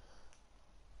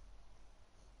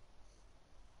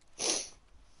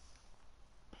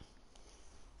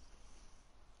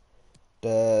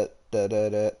 Da, da, da,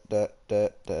 da, da, da,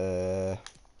 da.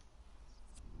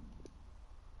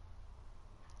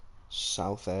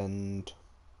 Southend.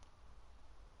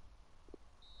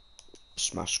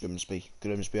 Smash Grimsby.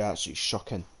 Grimsby absolutely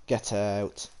shocking. Get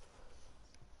out.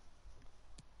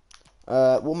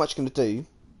 What I'm actually going to do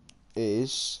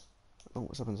is... Oh,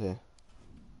 what's happened here?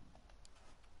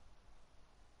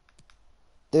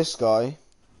 This guy.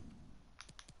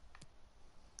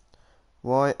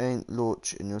 Why ain't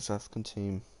Lorch in your South African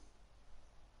team?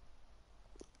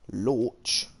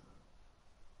 Lorch?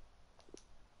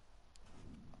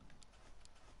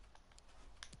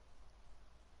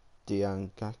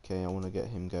 Diangake, I want to get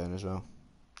him going as well.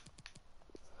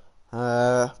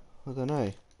 I don't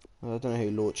know. I don't know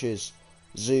who Lorch is.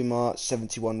 Zuma,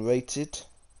 71 rated.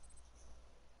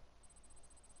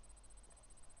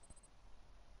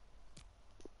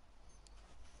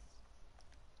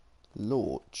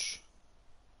 Lorch.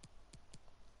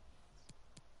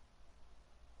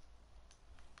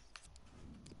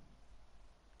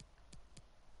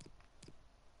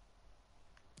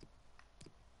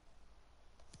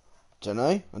 Don't know.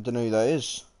 I don't know who that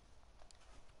is.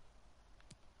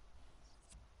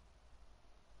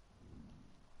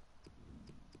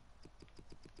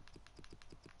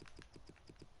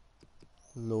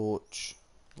 Lorch.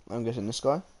 I'm guessing this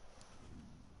guy.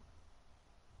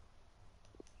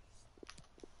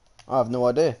 I have no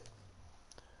idea.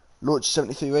 Lorch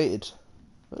 73 rated.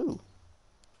 Ooh.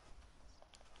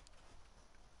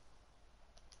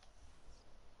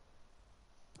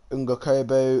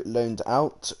 Ungakobo loaned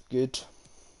out. Good.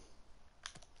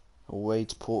 Away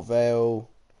to Port Vale.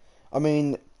 I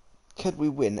mean, could we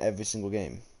win every single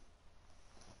game?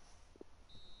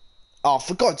 Oh,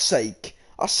 for God's sake.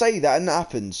 I say that and that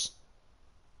happens.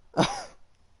 We're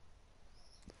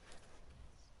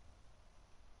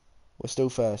still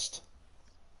first.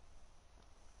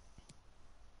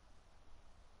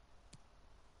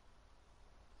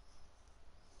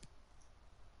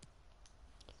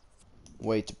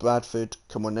 Way to Bradford.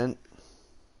 Come on then.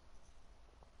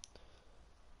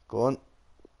 Go on.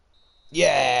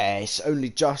 Yes!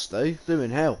 Only just though. Doing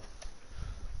hell.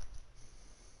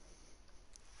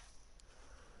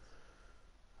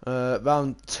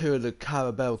 Round 2 of the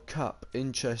Carabao Cup.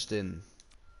 Interesting.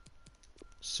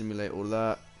 Simulate all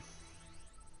that.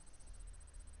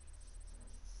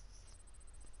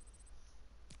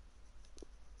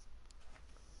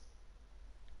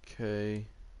 Okay.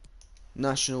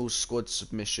 National squad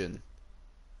submission.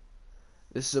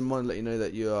 This is a reminder to let you know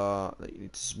that you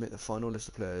need to submit the final list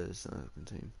of players in the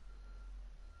team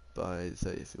by the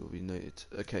 30th. It will be noted.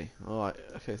 Okay. All right.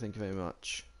 Okay. Thank you very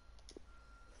much.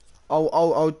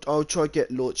 I'll try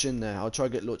get Lorch in there. I'll try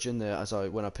get Lorch in there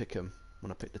when I pick him,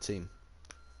 when I pick the team.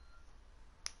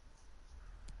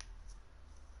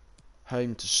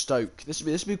 Home to Stoke. This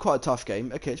will be quite a tough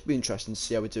game. Okay, it's be interesting to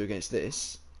see how we do against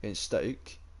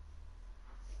Stoke.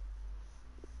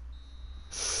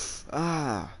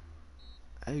 Ah,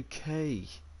 okay.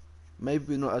 Maybe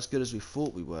we're not as good as we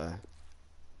thought we were.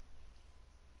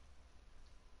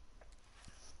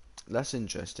 That's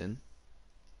interesting.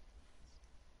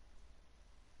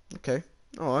 Okay,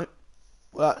 alright.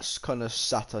 Well, that's kind of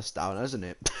sat us down, hasn't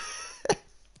it?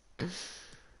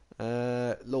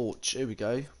 Launch, here we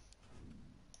go.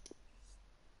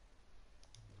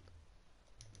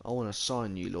 I want to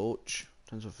sign you, Launch.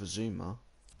 Turns off for Zuma.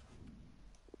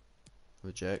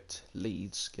 Reject.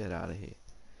 Leeds, get out of here.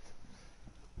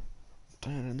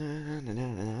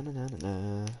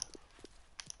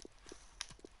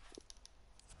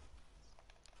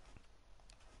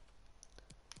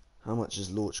 How much is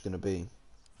Launch going to be?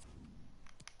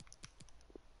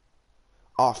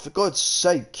 Oh, for God's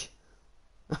sake!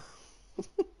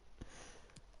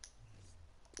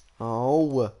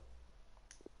 Oh.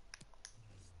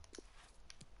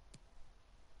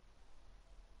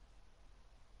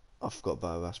 I forgot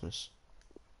about Erasmus.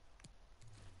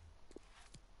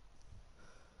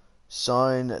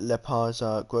 Sign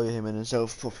Leparza, grow him in a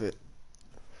self-profit.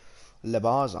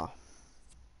 Lebarza.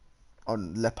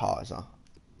 On Leparza.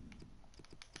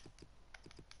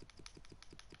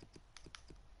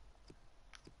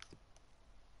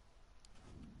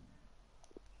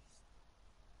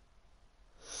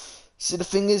 See, the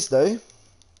thing is though,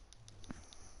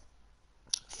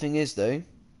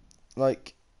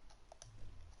 like,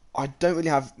 I don't really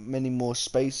have many more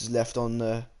spaces left on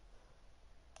the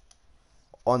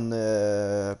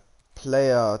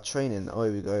player training. Oh,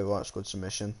 here we go. Right, squad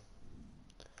submission.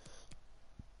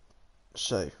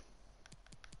 So,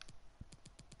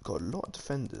 got a lot of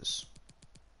defenders.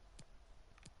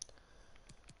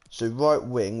 So right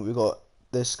wing, we've got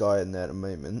this guy in there at the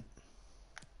moment.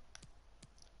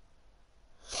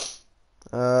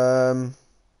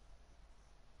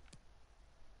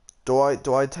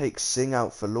 Do I take Singh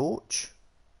out for Lorch?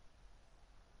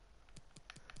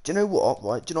 Do you know what?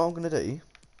 Right, do you know what I'm gonna do?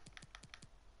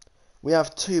 We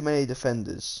have too many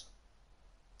defenders.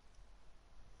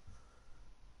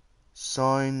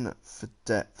 Sign for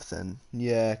depth then.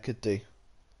 Yeah, could do.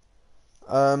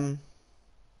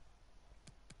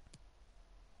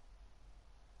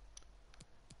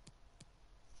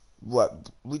 Right,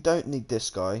 we don't need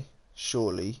this guy,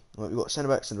 surely. Right, we've got centre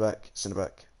back, centre back, centre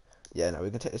back. Yeah, no, we're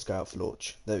gonna take this guy out for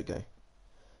Lorch. There we go.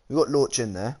 We've got Lorch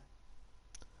in there.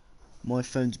 My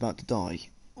phone's about to die.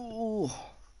 Oh,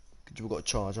 we've got a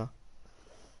charger.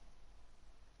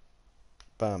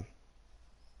 Bam.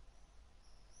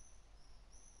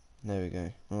 There we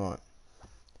go. Alright.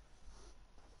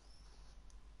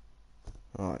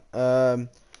 Alright.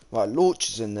 Right, Lorch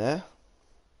is in there.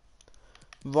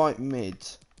 Right mid.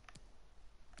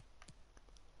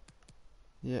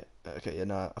 Yeah, okay, yeah,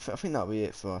 no, I think that'll be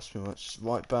it for us, pretty much.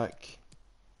 Right back.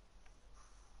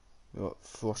 We've got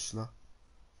Frosler.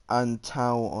 And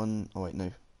Tau on... Oh, wait,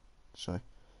 no. Sorry.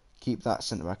 Keep that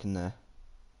centre back in there.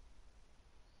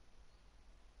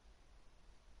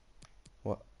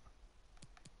 What?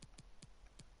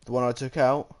 The one I took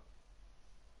out?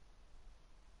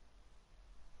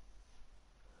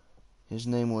 His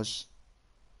name was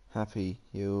Happy.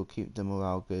 He'll keep the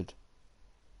morale good.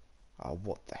 Oh,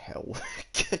 what the hell?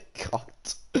 God.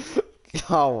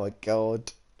 Oh, my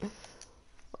God.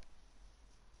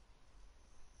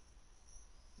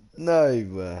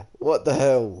 No, what the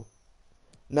hell?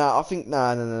 Nah, I think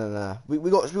nah. We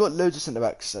got loads of centre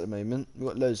backs at the moment. We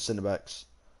got loads of centre backs.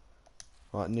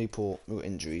 Right, Newport. We got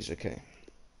injuries. Okay.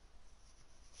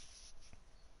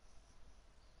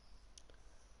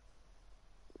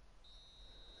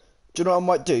 Do you know what I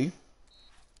might do?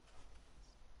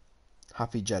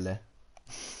 Happy jelly.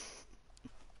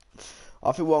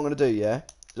 I think what I'm gonna do, yeah,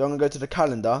 is I'm gonna go to the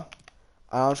calendar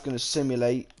and I'm just gonna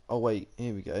simulate. Oh wait,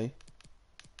 here we go.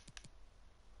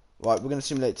 Right, we're gonna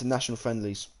simulate to national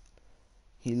friendlies.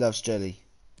 He loves jelly.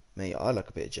 Mate, I like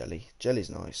a bit of jelly.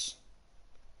 Jelly's nice.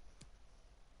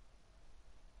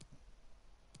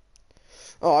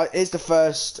 Alright, here's the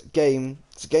first game.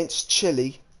 It's against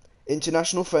Chile.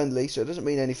 International friendly, so it doesn't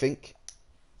mean anything.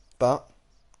 But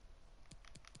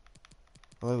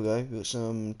there we go. We've got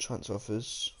some transfer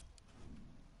offers.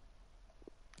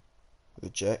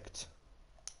 Reject.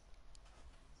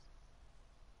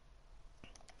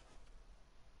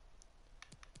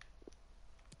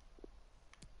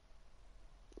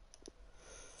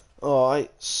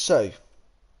 Alright, so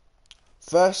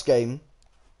first game,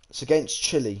 it's against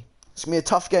Chile. It's gonna be a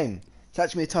tough game. It's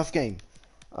actually a tough game.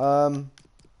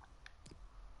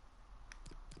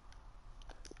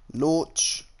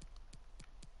 Lorch.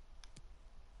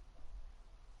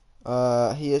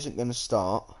 He isn't gonna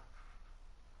start.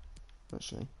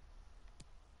 Actually.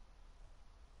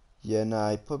 Yeah, no,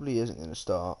 he probably isn't gonna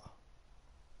start.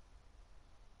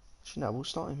 Actually, no, we'll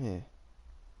start him here.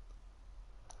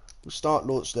 We'll start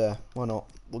Lorch there. Why not?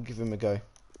 We'll give him a go.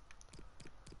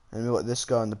 And we've got this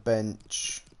guy on the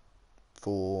bench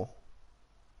for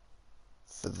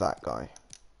that guy.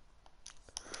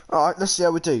 Alright, let's see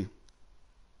how we do.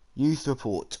 Youth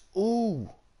report. Ooh.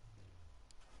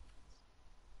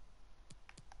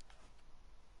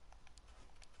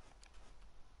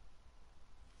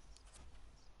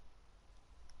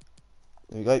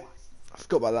 There we go. I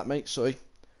forgot about that, mate. Sorry.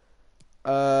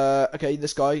 Okay,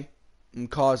 this guy,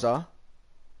 Mkaza.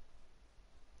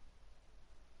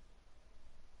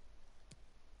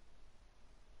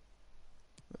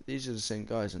 These are the same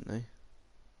guys, aren't they?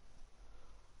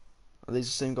 Are these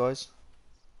the same guys?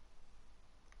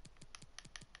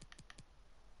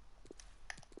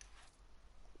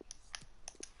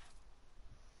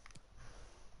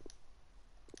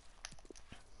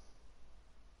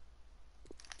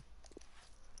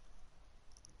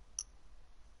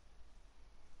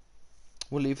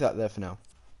 We'll leave that there for now.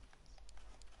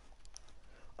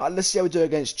 Let's see how we do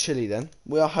against Chile then.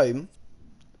 We are home.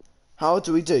 How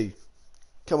do we do?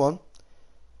 Come on.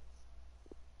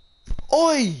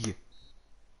 Oi!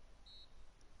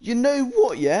 You know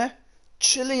what, yeah?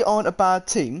 Chile aren't a bad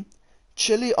team.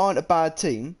 Chile aren't a bad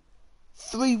team.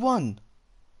 3-1.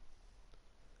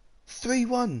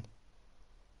 3-1.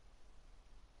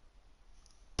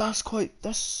 That's quite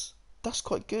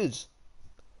good.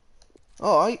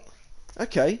 Alright.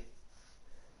 Okay.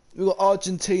 We've got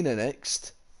Argentina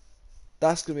next.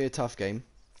 That's gonna be a tough game.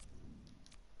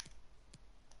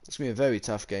 It's going to be a very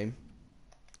tough game.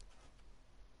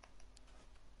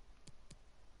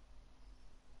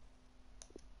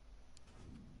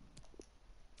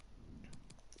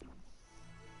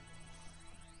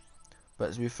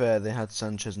 But to be fair, they had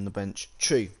Sanchez on the bench.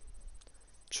 True.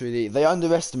 True. They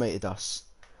underestimated us.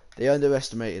 They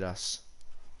underestimated us.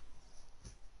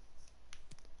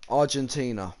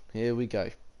 Argentina. Here we go.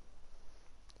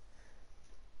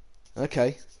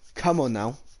 Okay. Come on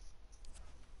now.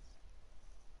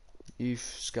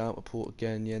 Youth scout report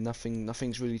again. Yeah,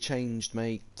 nothing's really changed,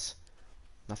 mate.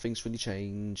 Nothing's really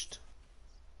changed.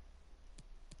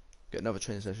 Get another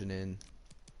training session in.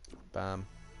 Bam.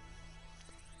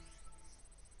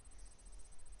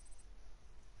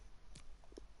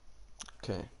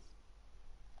 Okay.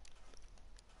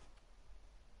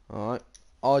 Alright.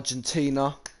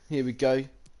 Argentina. Here we go.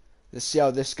 Let's see how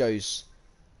this goes.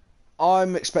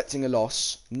 I'm expecting a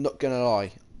loss. Not gonna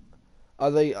lie. Are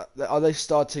they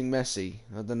starting Messi?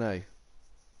 I don't know.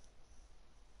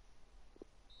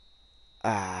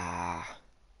 Ah.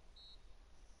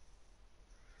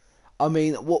 I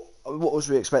mean, what was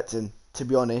we expecting? To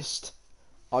be honest,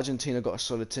 Argentina got a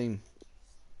solid team.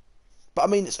 But I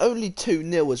mean, it's only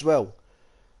 2-0 as well.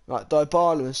 Like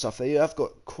Dybala and stuff, they have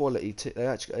got quality. They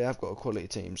have got a quality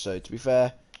team. So to be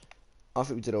fair, I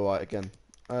think we did alright again.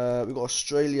 We've got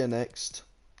Australia next.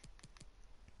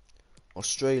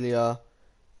 Australia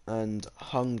and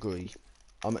Hungary.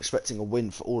 I'm expecting a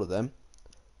win for all of them.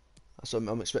 So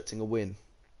I'm expecting a win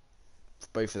for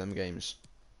both of them games.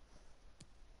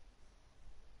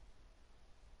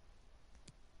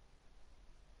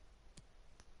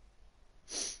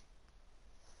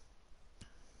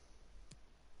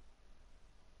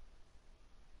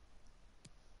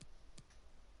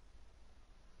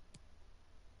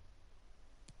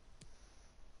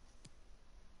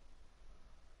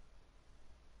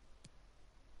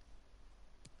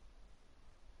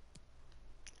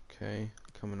 Okay,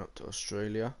 coming up to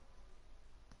Australia.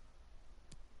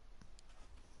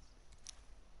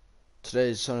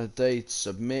 Today's on a day to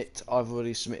submit. I've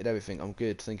already submitted everything. I'm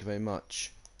good. Thank you very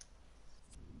much.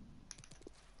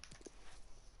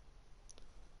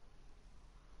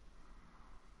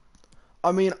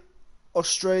 I mean,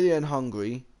 Australia and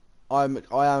Hungary. I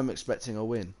am expecting a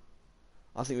win.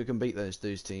 I think we can beat those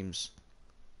teams.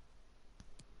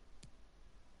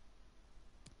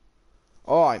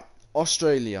 Alright,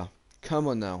 Australia. Come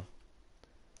on now.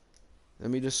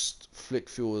 Let me just flick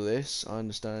through all this. I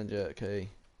understand, yeah, okay.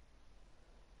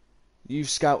 Youth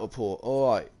scout report.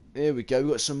 Alright, here we go. We've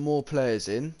got some more players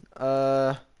in.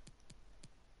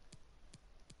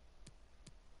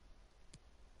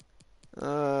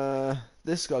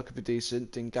 This guy could be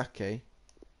decent, Dingake.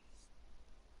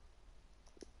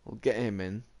 We'll get him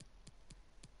in.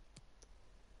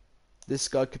 This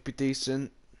guy could be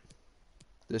decent.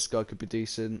 This guy could be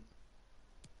decent.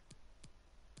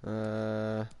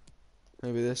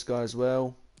 Maybe this guy as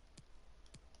well.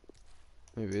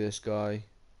 Maybe this guy.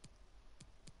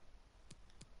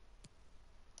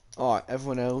 Alright,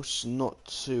 everyone else not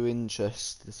too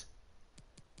interested.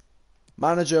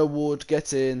 Manager award,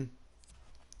 get in.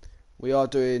 We are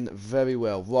doing very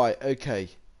well. Right, okay.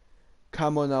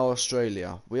 Come on now,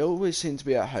 Australia. We always seem to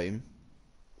be at home.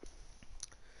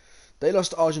 They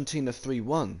lost to Argentina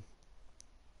 3-1.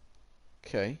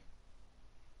 Okay.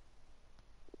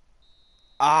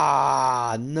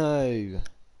 Ah, no.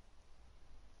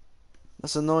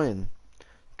 That's annoying.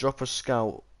 Drop a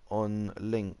scout on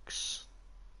links.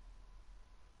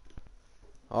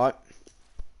 Alright.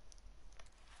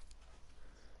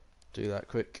 Do that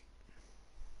quick.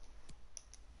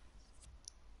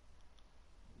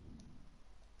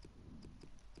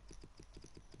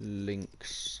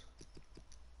 Links.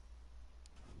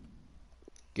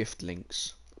 Gift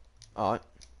links. Alright.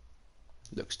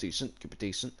 Looks decent. Could be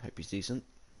decent. Hope he's decent.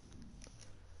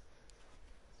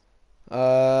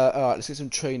 Alright, let's get some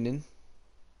training.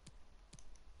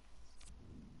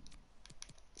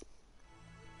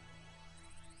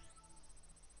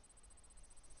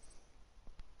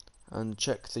 And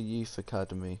check the youth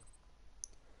academy.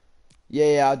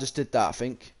 Yeah, I just did that, I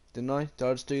think. Didn't I? Did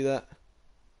I just do that?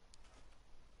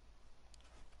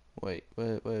 Wait,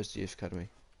 where's the youth academy?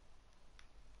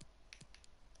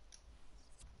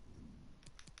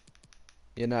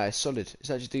 Yeah, no, it's solid. It's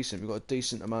actually decent. We've got a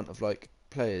decent amount of, like,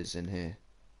 players in here.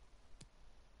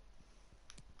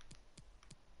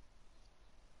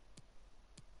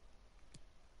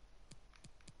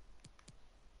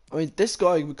 I mean, this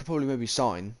guy we could probably maybe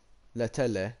sign.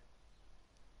 Letele.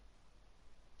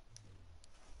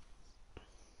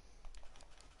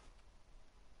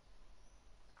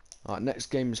 Alright, next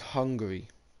game is Hungary.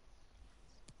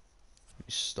 Let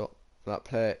me stop That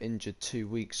player injured 2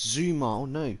 weeks. Zuma, oh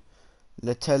no.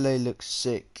 Letele looks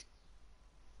sick.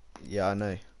 Yeah, I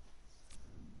know.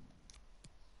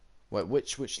 Wait,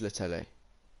 which Letele?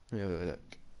 Let me have a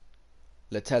look.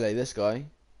 Letele, this guy.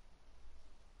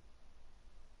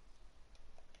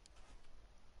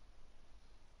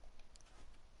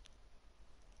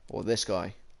 Or this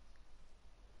guy.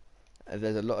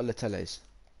 There's a lot of Leteles.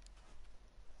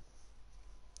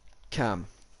 Cam.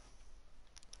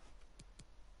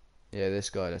 Yeah, this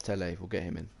guy, Letele. We'll get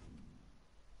him in.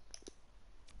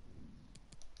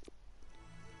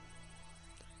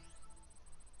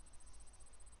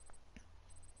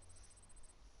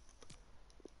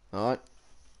 Alright.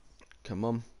 Come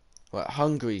on. Right,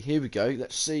 Hungary. Here we go.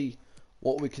 Let's see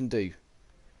what we can do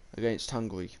against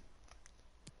Hungary.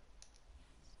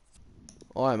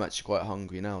 I am actually quite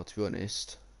hungry now, to be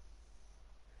honest.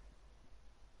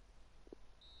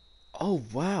 Oh,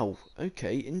 wow.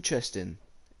 Okay, interesting.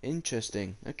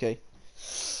 Interesting. Okay.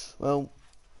 Well,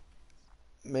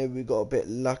 maybe we got a bit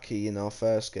lucky in our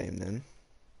first game then.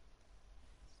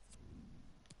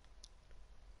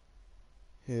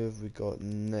 Who have we got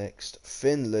next?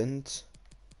 Finland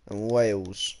and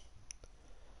Wales.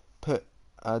 Put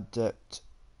adept.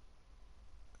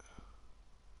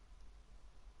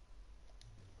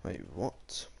 Wait,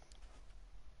 what?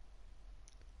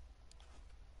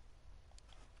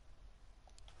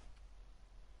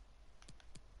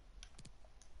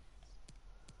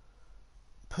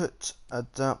 Put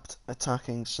adapt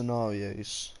attacking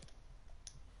scenarios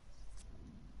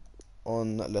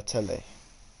on Letele.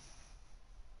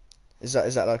 Is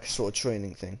that like a sort of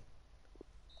training thing?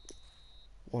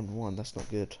 1-1, that's not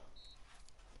good.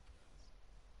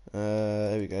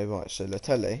 There we go. Right, so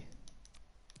Letele.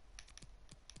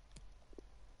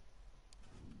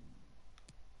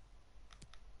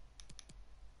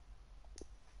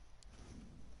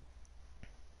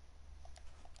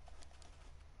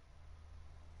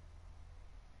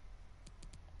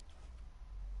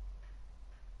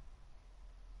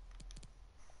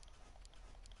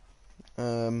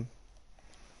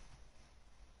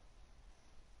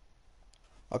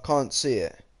 I can't see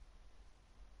it.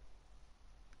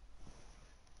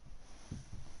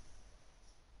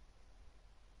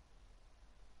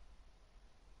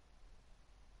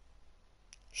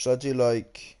 Should I do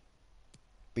like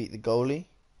beat the goalie?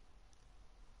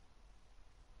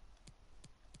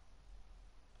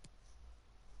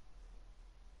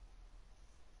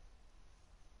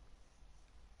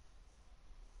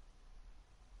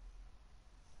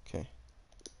 Okay.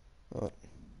 Right.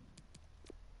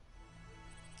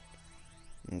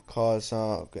 And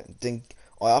Kaza,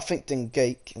 I think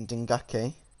Dingake and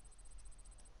Dingake.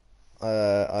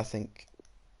 I think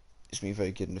it's gonna be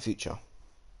very good in the future.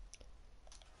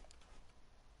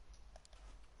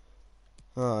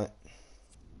 Alright.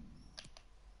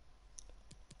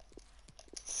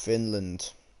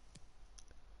 Finland.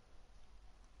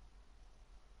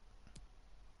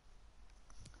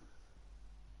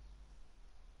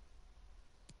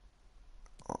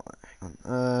 Hang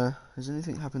on. Has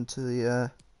anything happened to the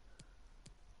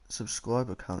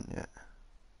subscriber count yet?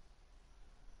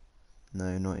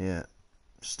 No, not yet.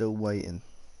 Still waiting.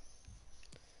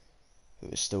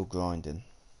 It was still grinding.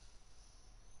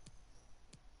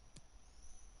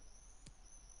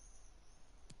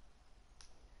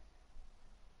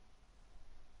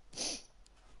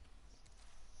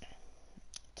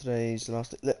 Today's the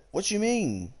last day. What do you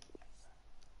mean?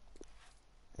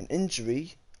 An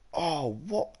injury? Oh,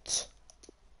 what?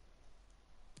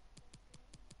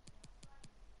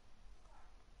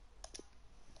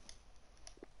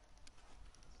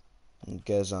 And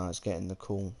Geza is getting the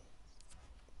call.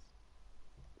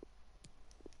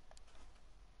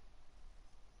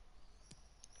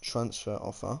 Transfer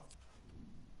offer.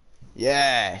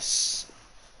 Yes!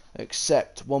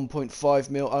 Accept 1.5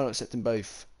 mil. I'm accepting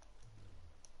both.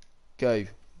 Go.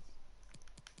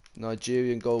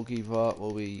 Nigerian goalkeeper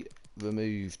will be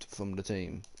removed from the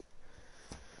team.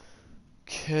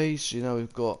 Okay, so now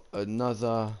we've got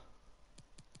another.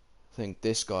 I think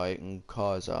this guy,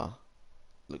 Nkaza,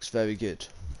 looks very good.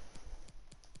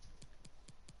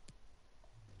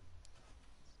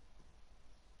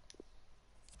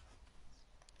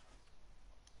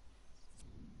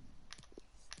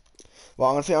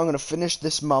 Well, I think I'm gonna finish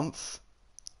this month.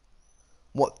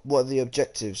 What are the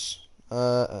objectives? Hang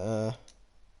on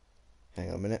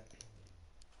a minute.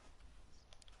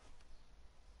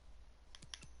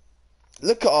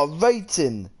 Look at our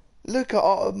rating. Look at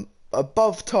our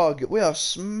above target. We are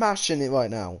smashing it right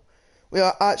now. We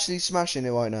are actually smashing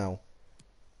it right now.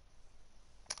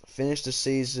 Finish the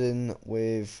season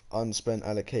with unspent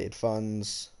allocated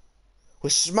funds. We're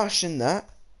smashing that.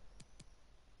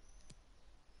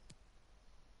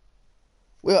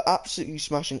 We're absolutely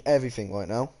smashing everything right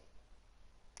now.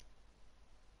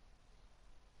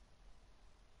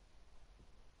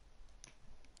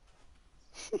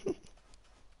 Look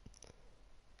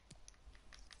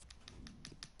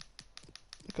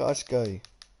at us go.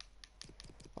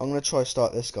 I'm going to try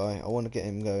start this guy. I want to get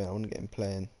him going. I want to get him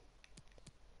playing.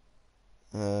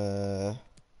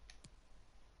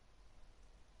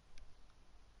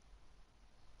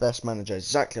 Best manager.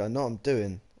 Exactly. I know what I'm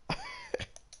doing.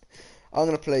 I'm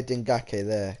going to play Dingake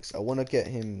there. Because I want to get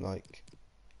him, like,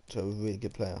 to a really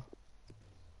good player.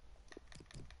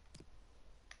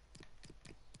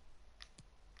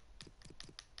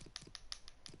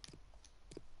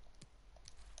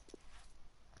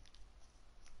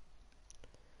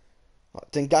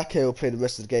 Dengake will play the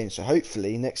rest of the game, so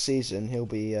hopefully next season he'll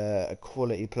be a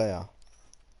quality player.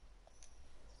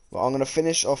 Well, I'm going to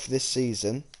finish off this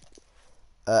season,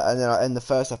 and then I'll end the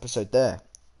first episode there.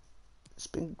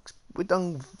 We've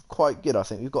done quite good, I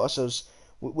think. We've got ourselves,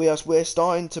 we're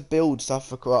starting to build South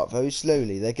Africa up very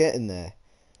slowly. They're getting there.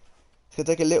 It's going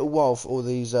to take a little while for all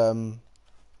these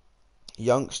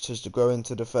youngsters to grow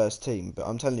into the first team, but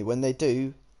I'm telling you, when they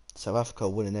do, South Africa are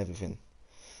winning everything.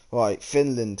 Right,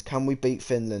 Finland. Can we beat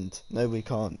Finland? No, we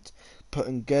can't. Put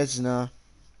Ngezna.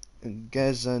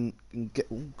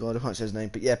 Oh God, I can't say his name.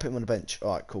 But yeah, put him on the bench.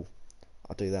 Alright, cool.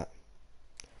 I'll do that.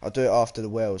 I'll do it after the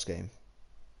Wales game.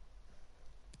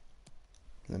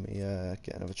 Let me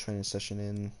get another training session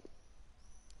in.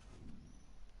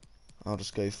 I'll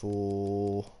just go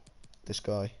for this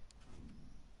guy.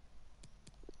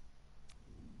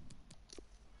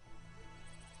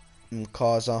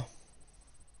 Mkaza.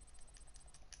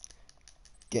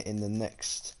 Getting the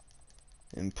next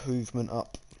improvement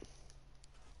up.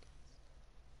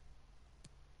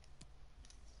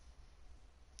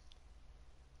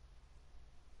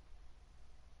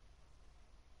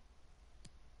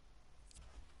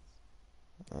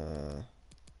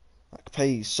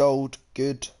 Pay sold,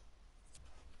 good.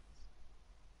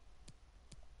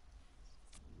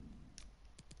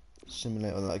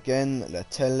 Simulate on that again.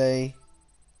 Letele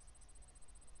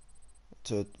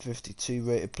to a 52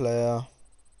 rated player.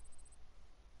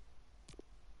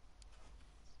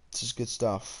 This is good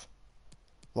stuff.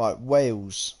 Right,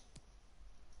 Wales.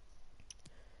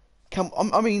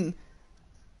 I mean,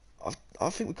 I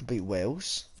think we could beat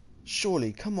Wales.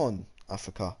 Surely, come on,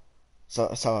 Africa.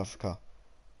 South Africa.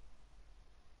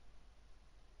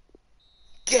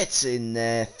 Get in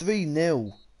there,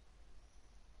 3-0.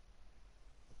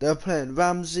 They're playing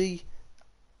Ramsey.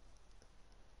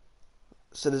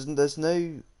 So there's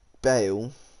no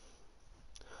Bale.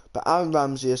 But Aaron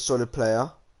Ramsey is a solid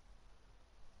player.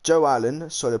 Joe Allen,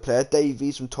 solid player.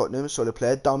 Davies from Tottenham, solid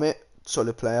player. Dummett,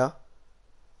 solid player.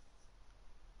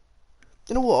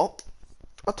 You know what?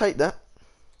 I'll take that.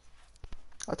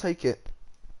 I'll take it.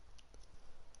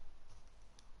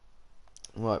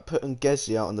 Right, put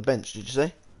Ngezi out on the bench, did you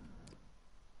say?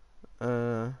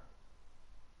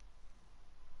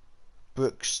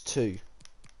 Brooks 2.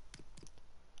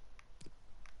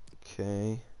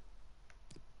 Okay.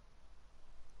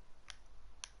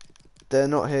 They're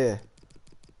not here.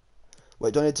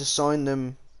 Wait, do I need to sign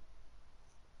them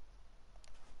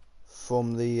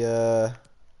from the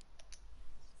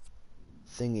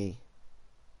thingy?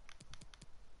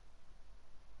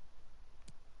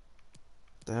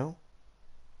 The hell?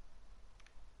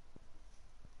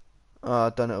 Oh,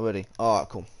 I've done it already. Alright,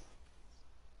 cool.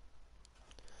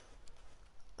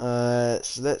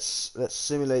 So let's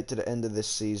simulate to the end of this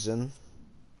season.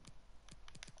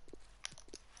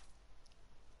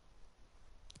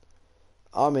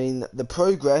 I mean, the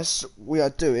progress we are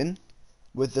doing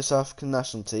with the South African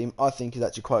national team, I think is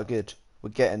actually quite good. We're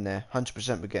getting there.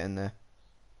 100% we're getting there.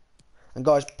 And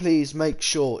guys, please make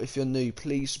sure, if you're new,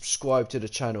 please subscribe to the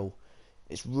channel.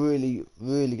 It's really,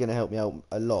 really going to help me out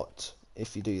a lot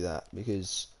if you do that,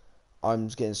 because I'm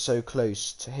getting so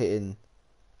close to hitting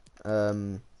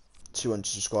 200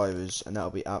 subscribers, and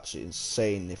that'll be absolutely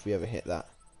insane if we ever hit that.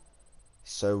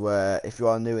 So if you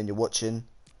are new and you're watching,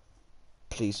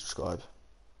 please subscribe.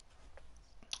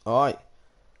 Alright,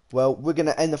 well, we're going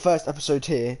to end the first episode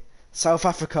here. South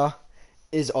Africa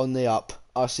is on the up.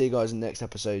 I'll see you guys in the next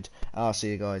episode. I'll see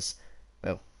you guys,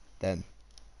 well, then.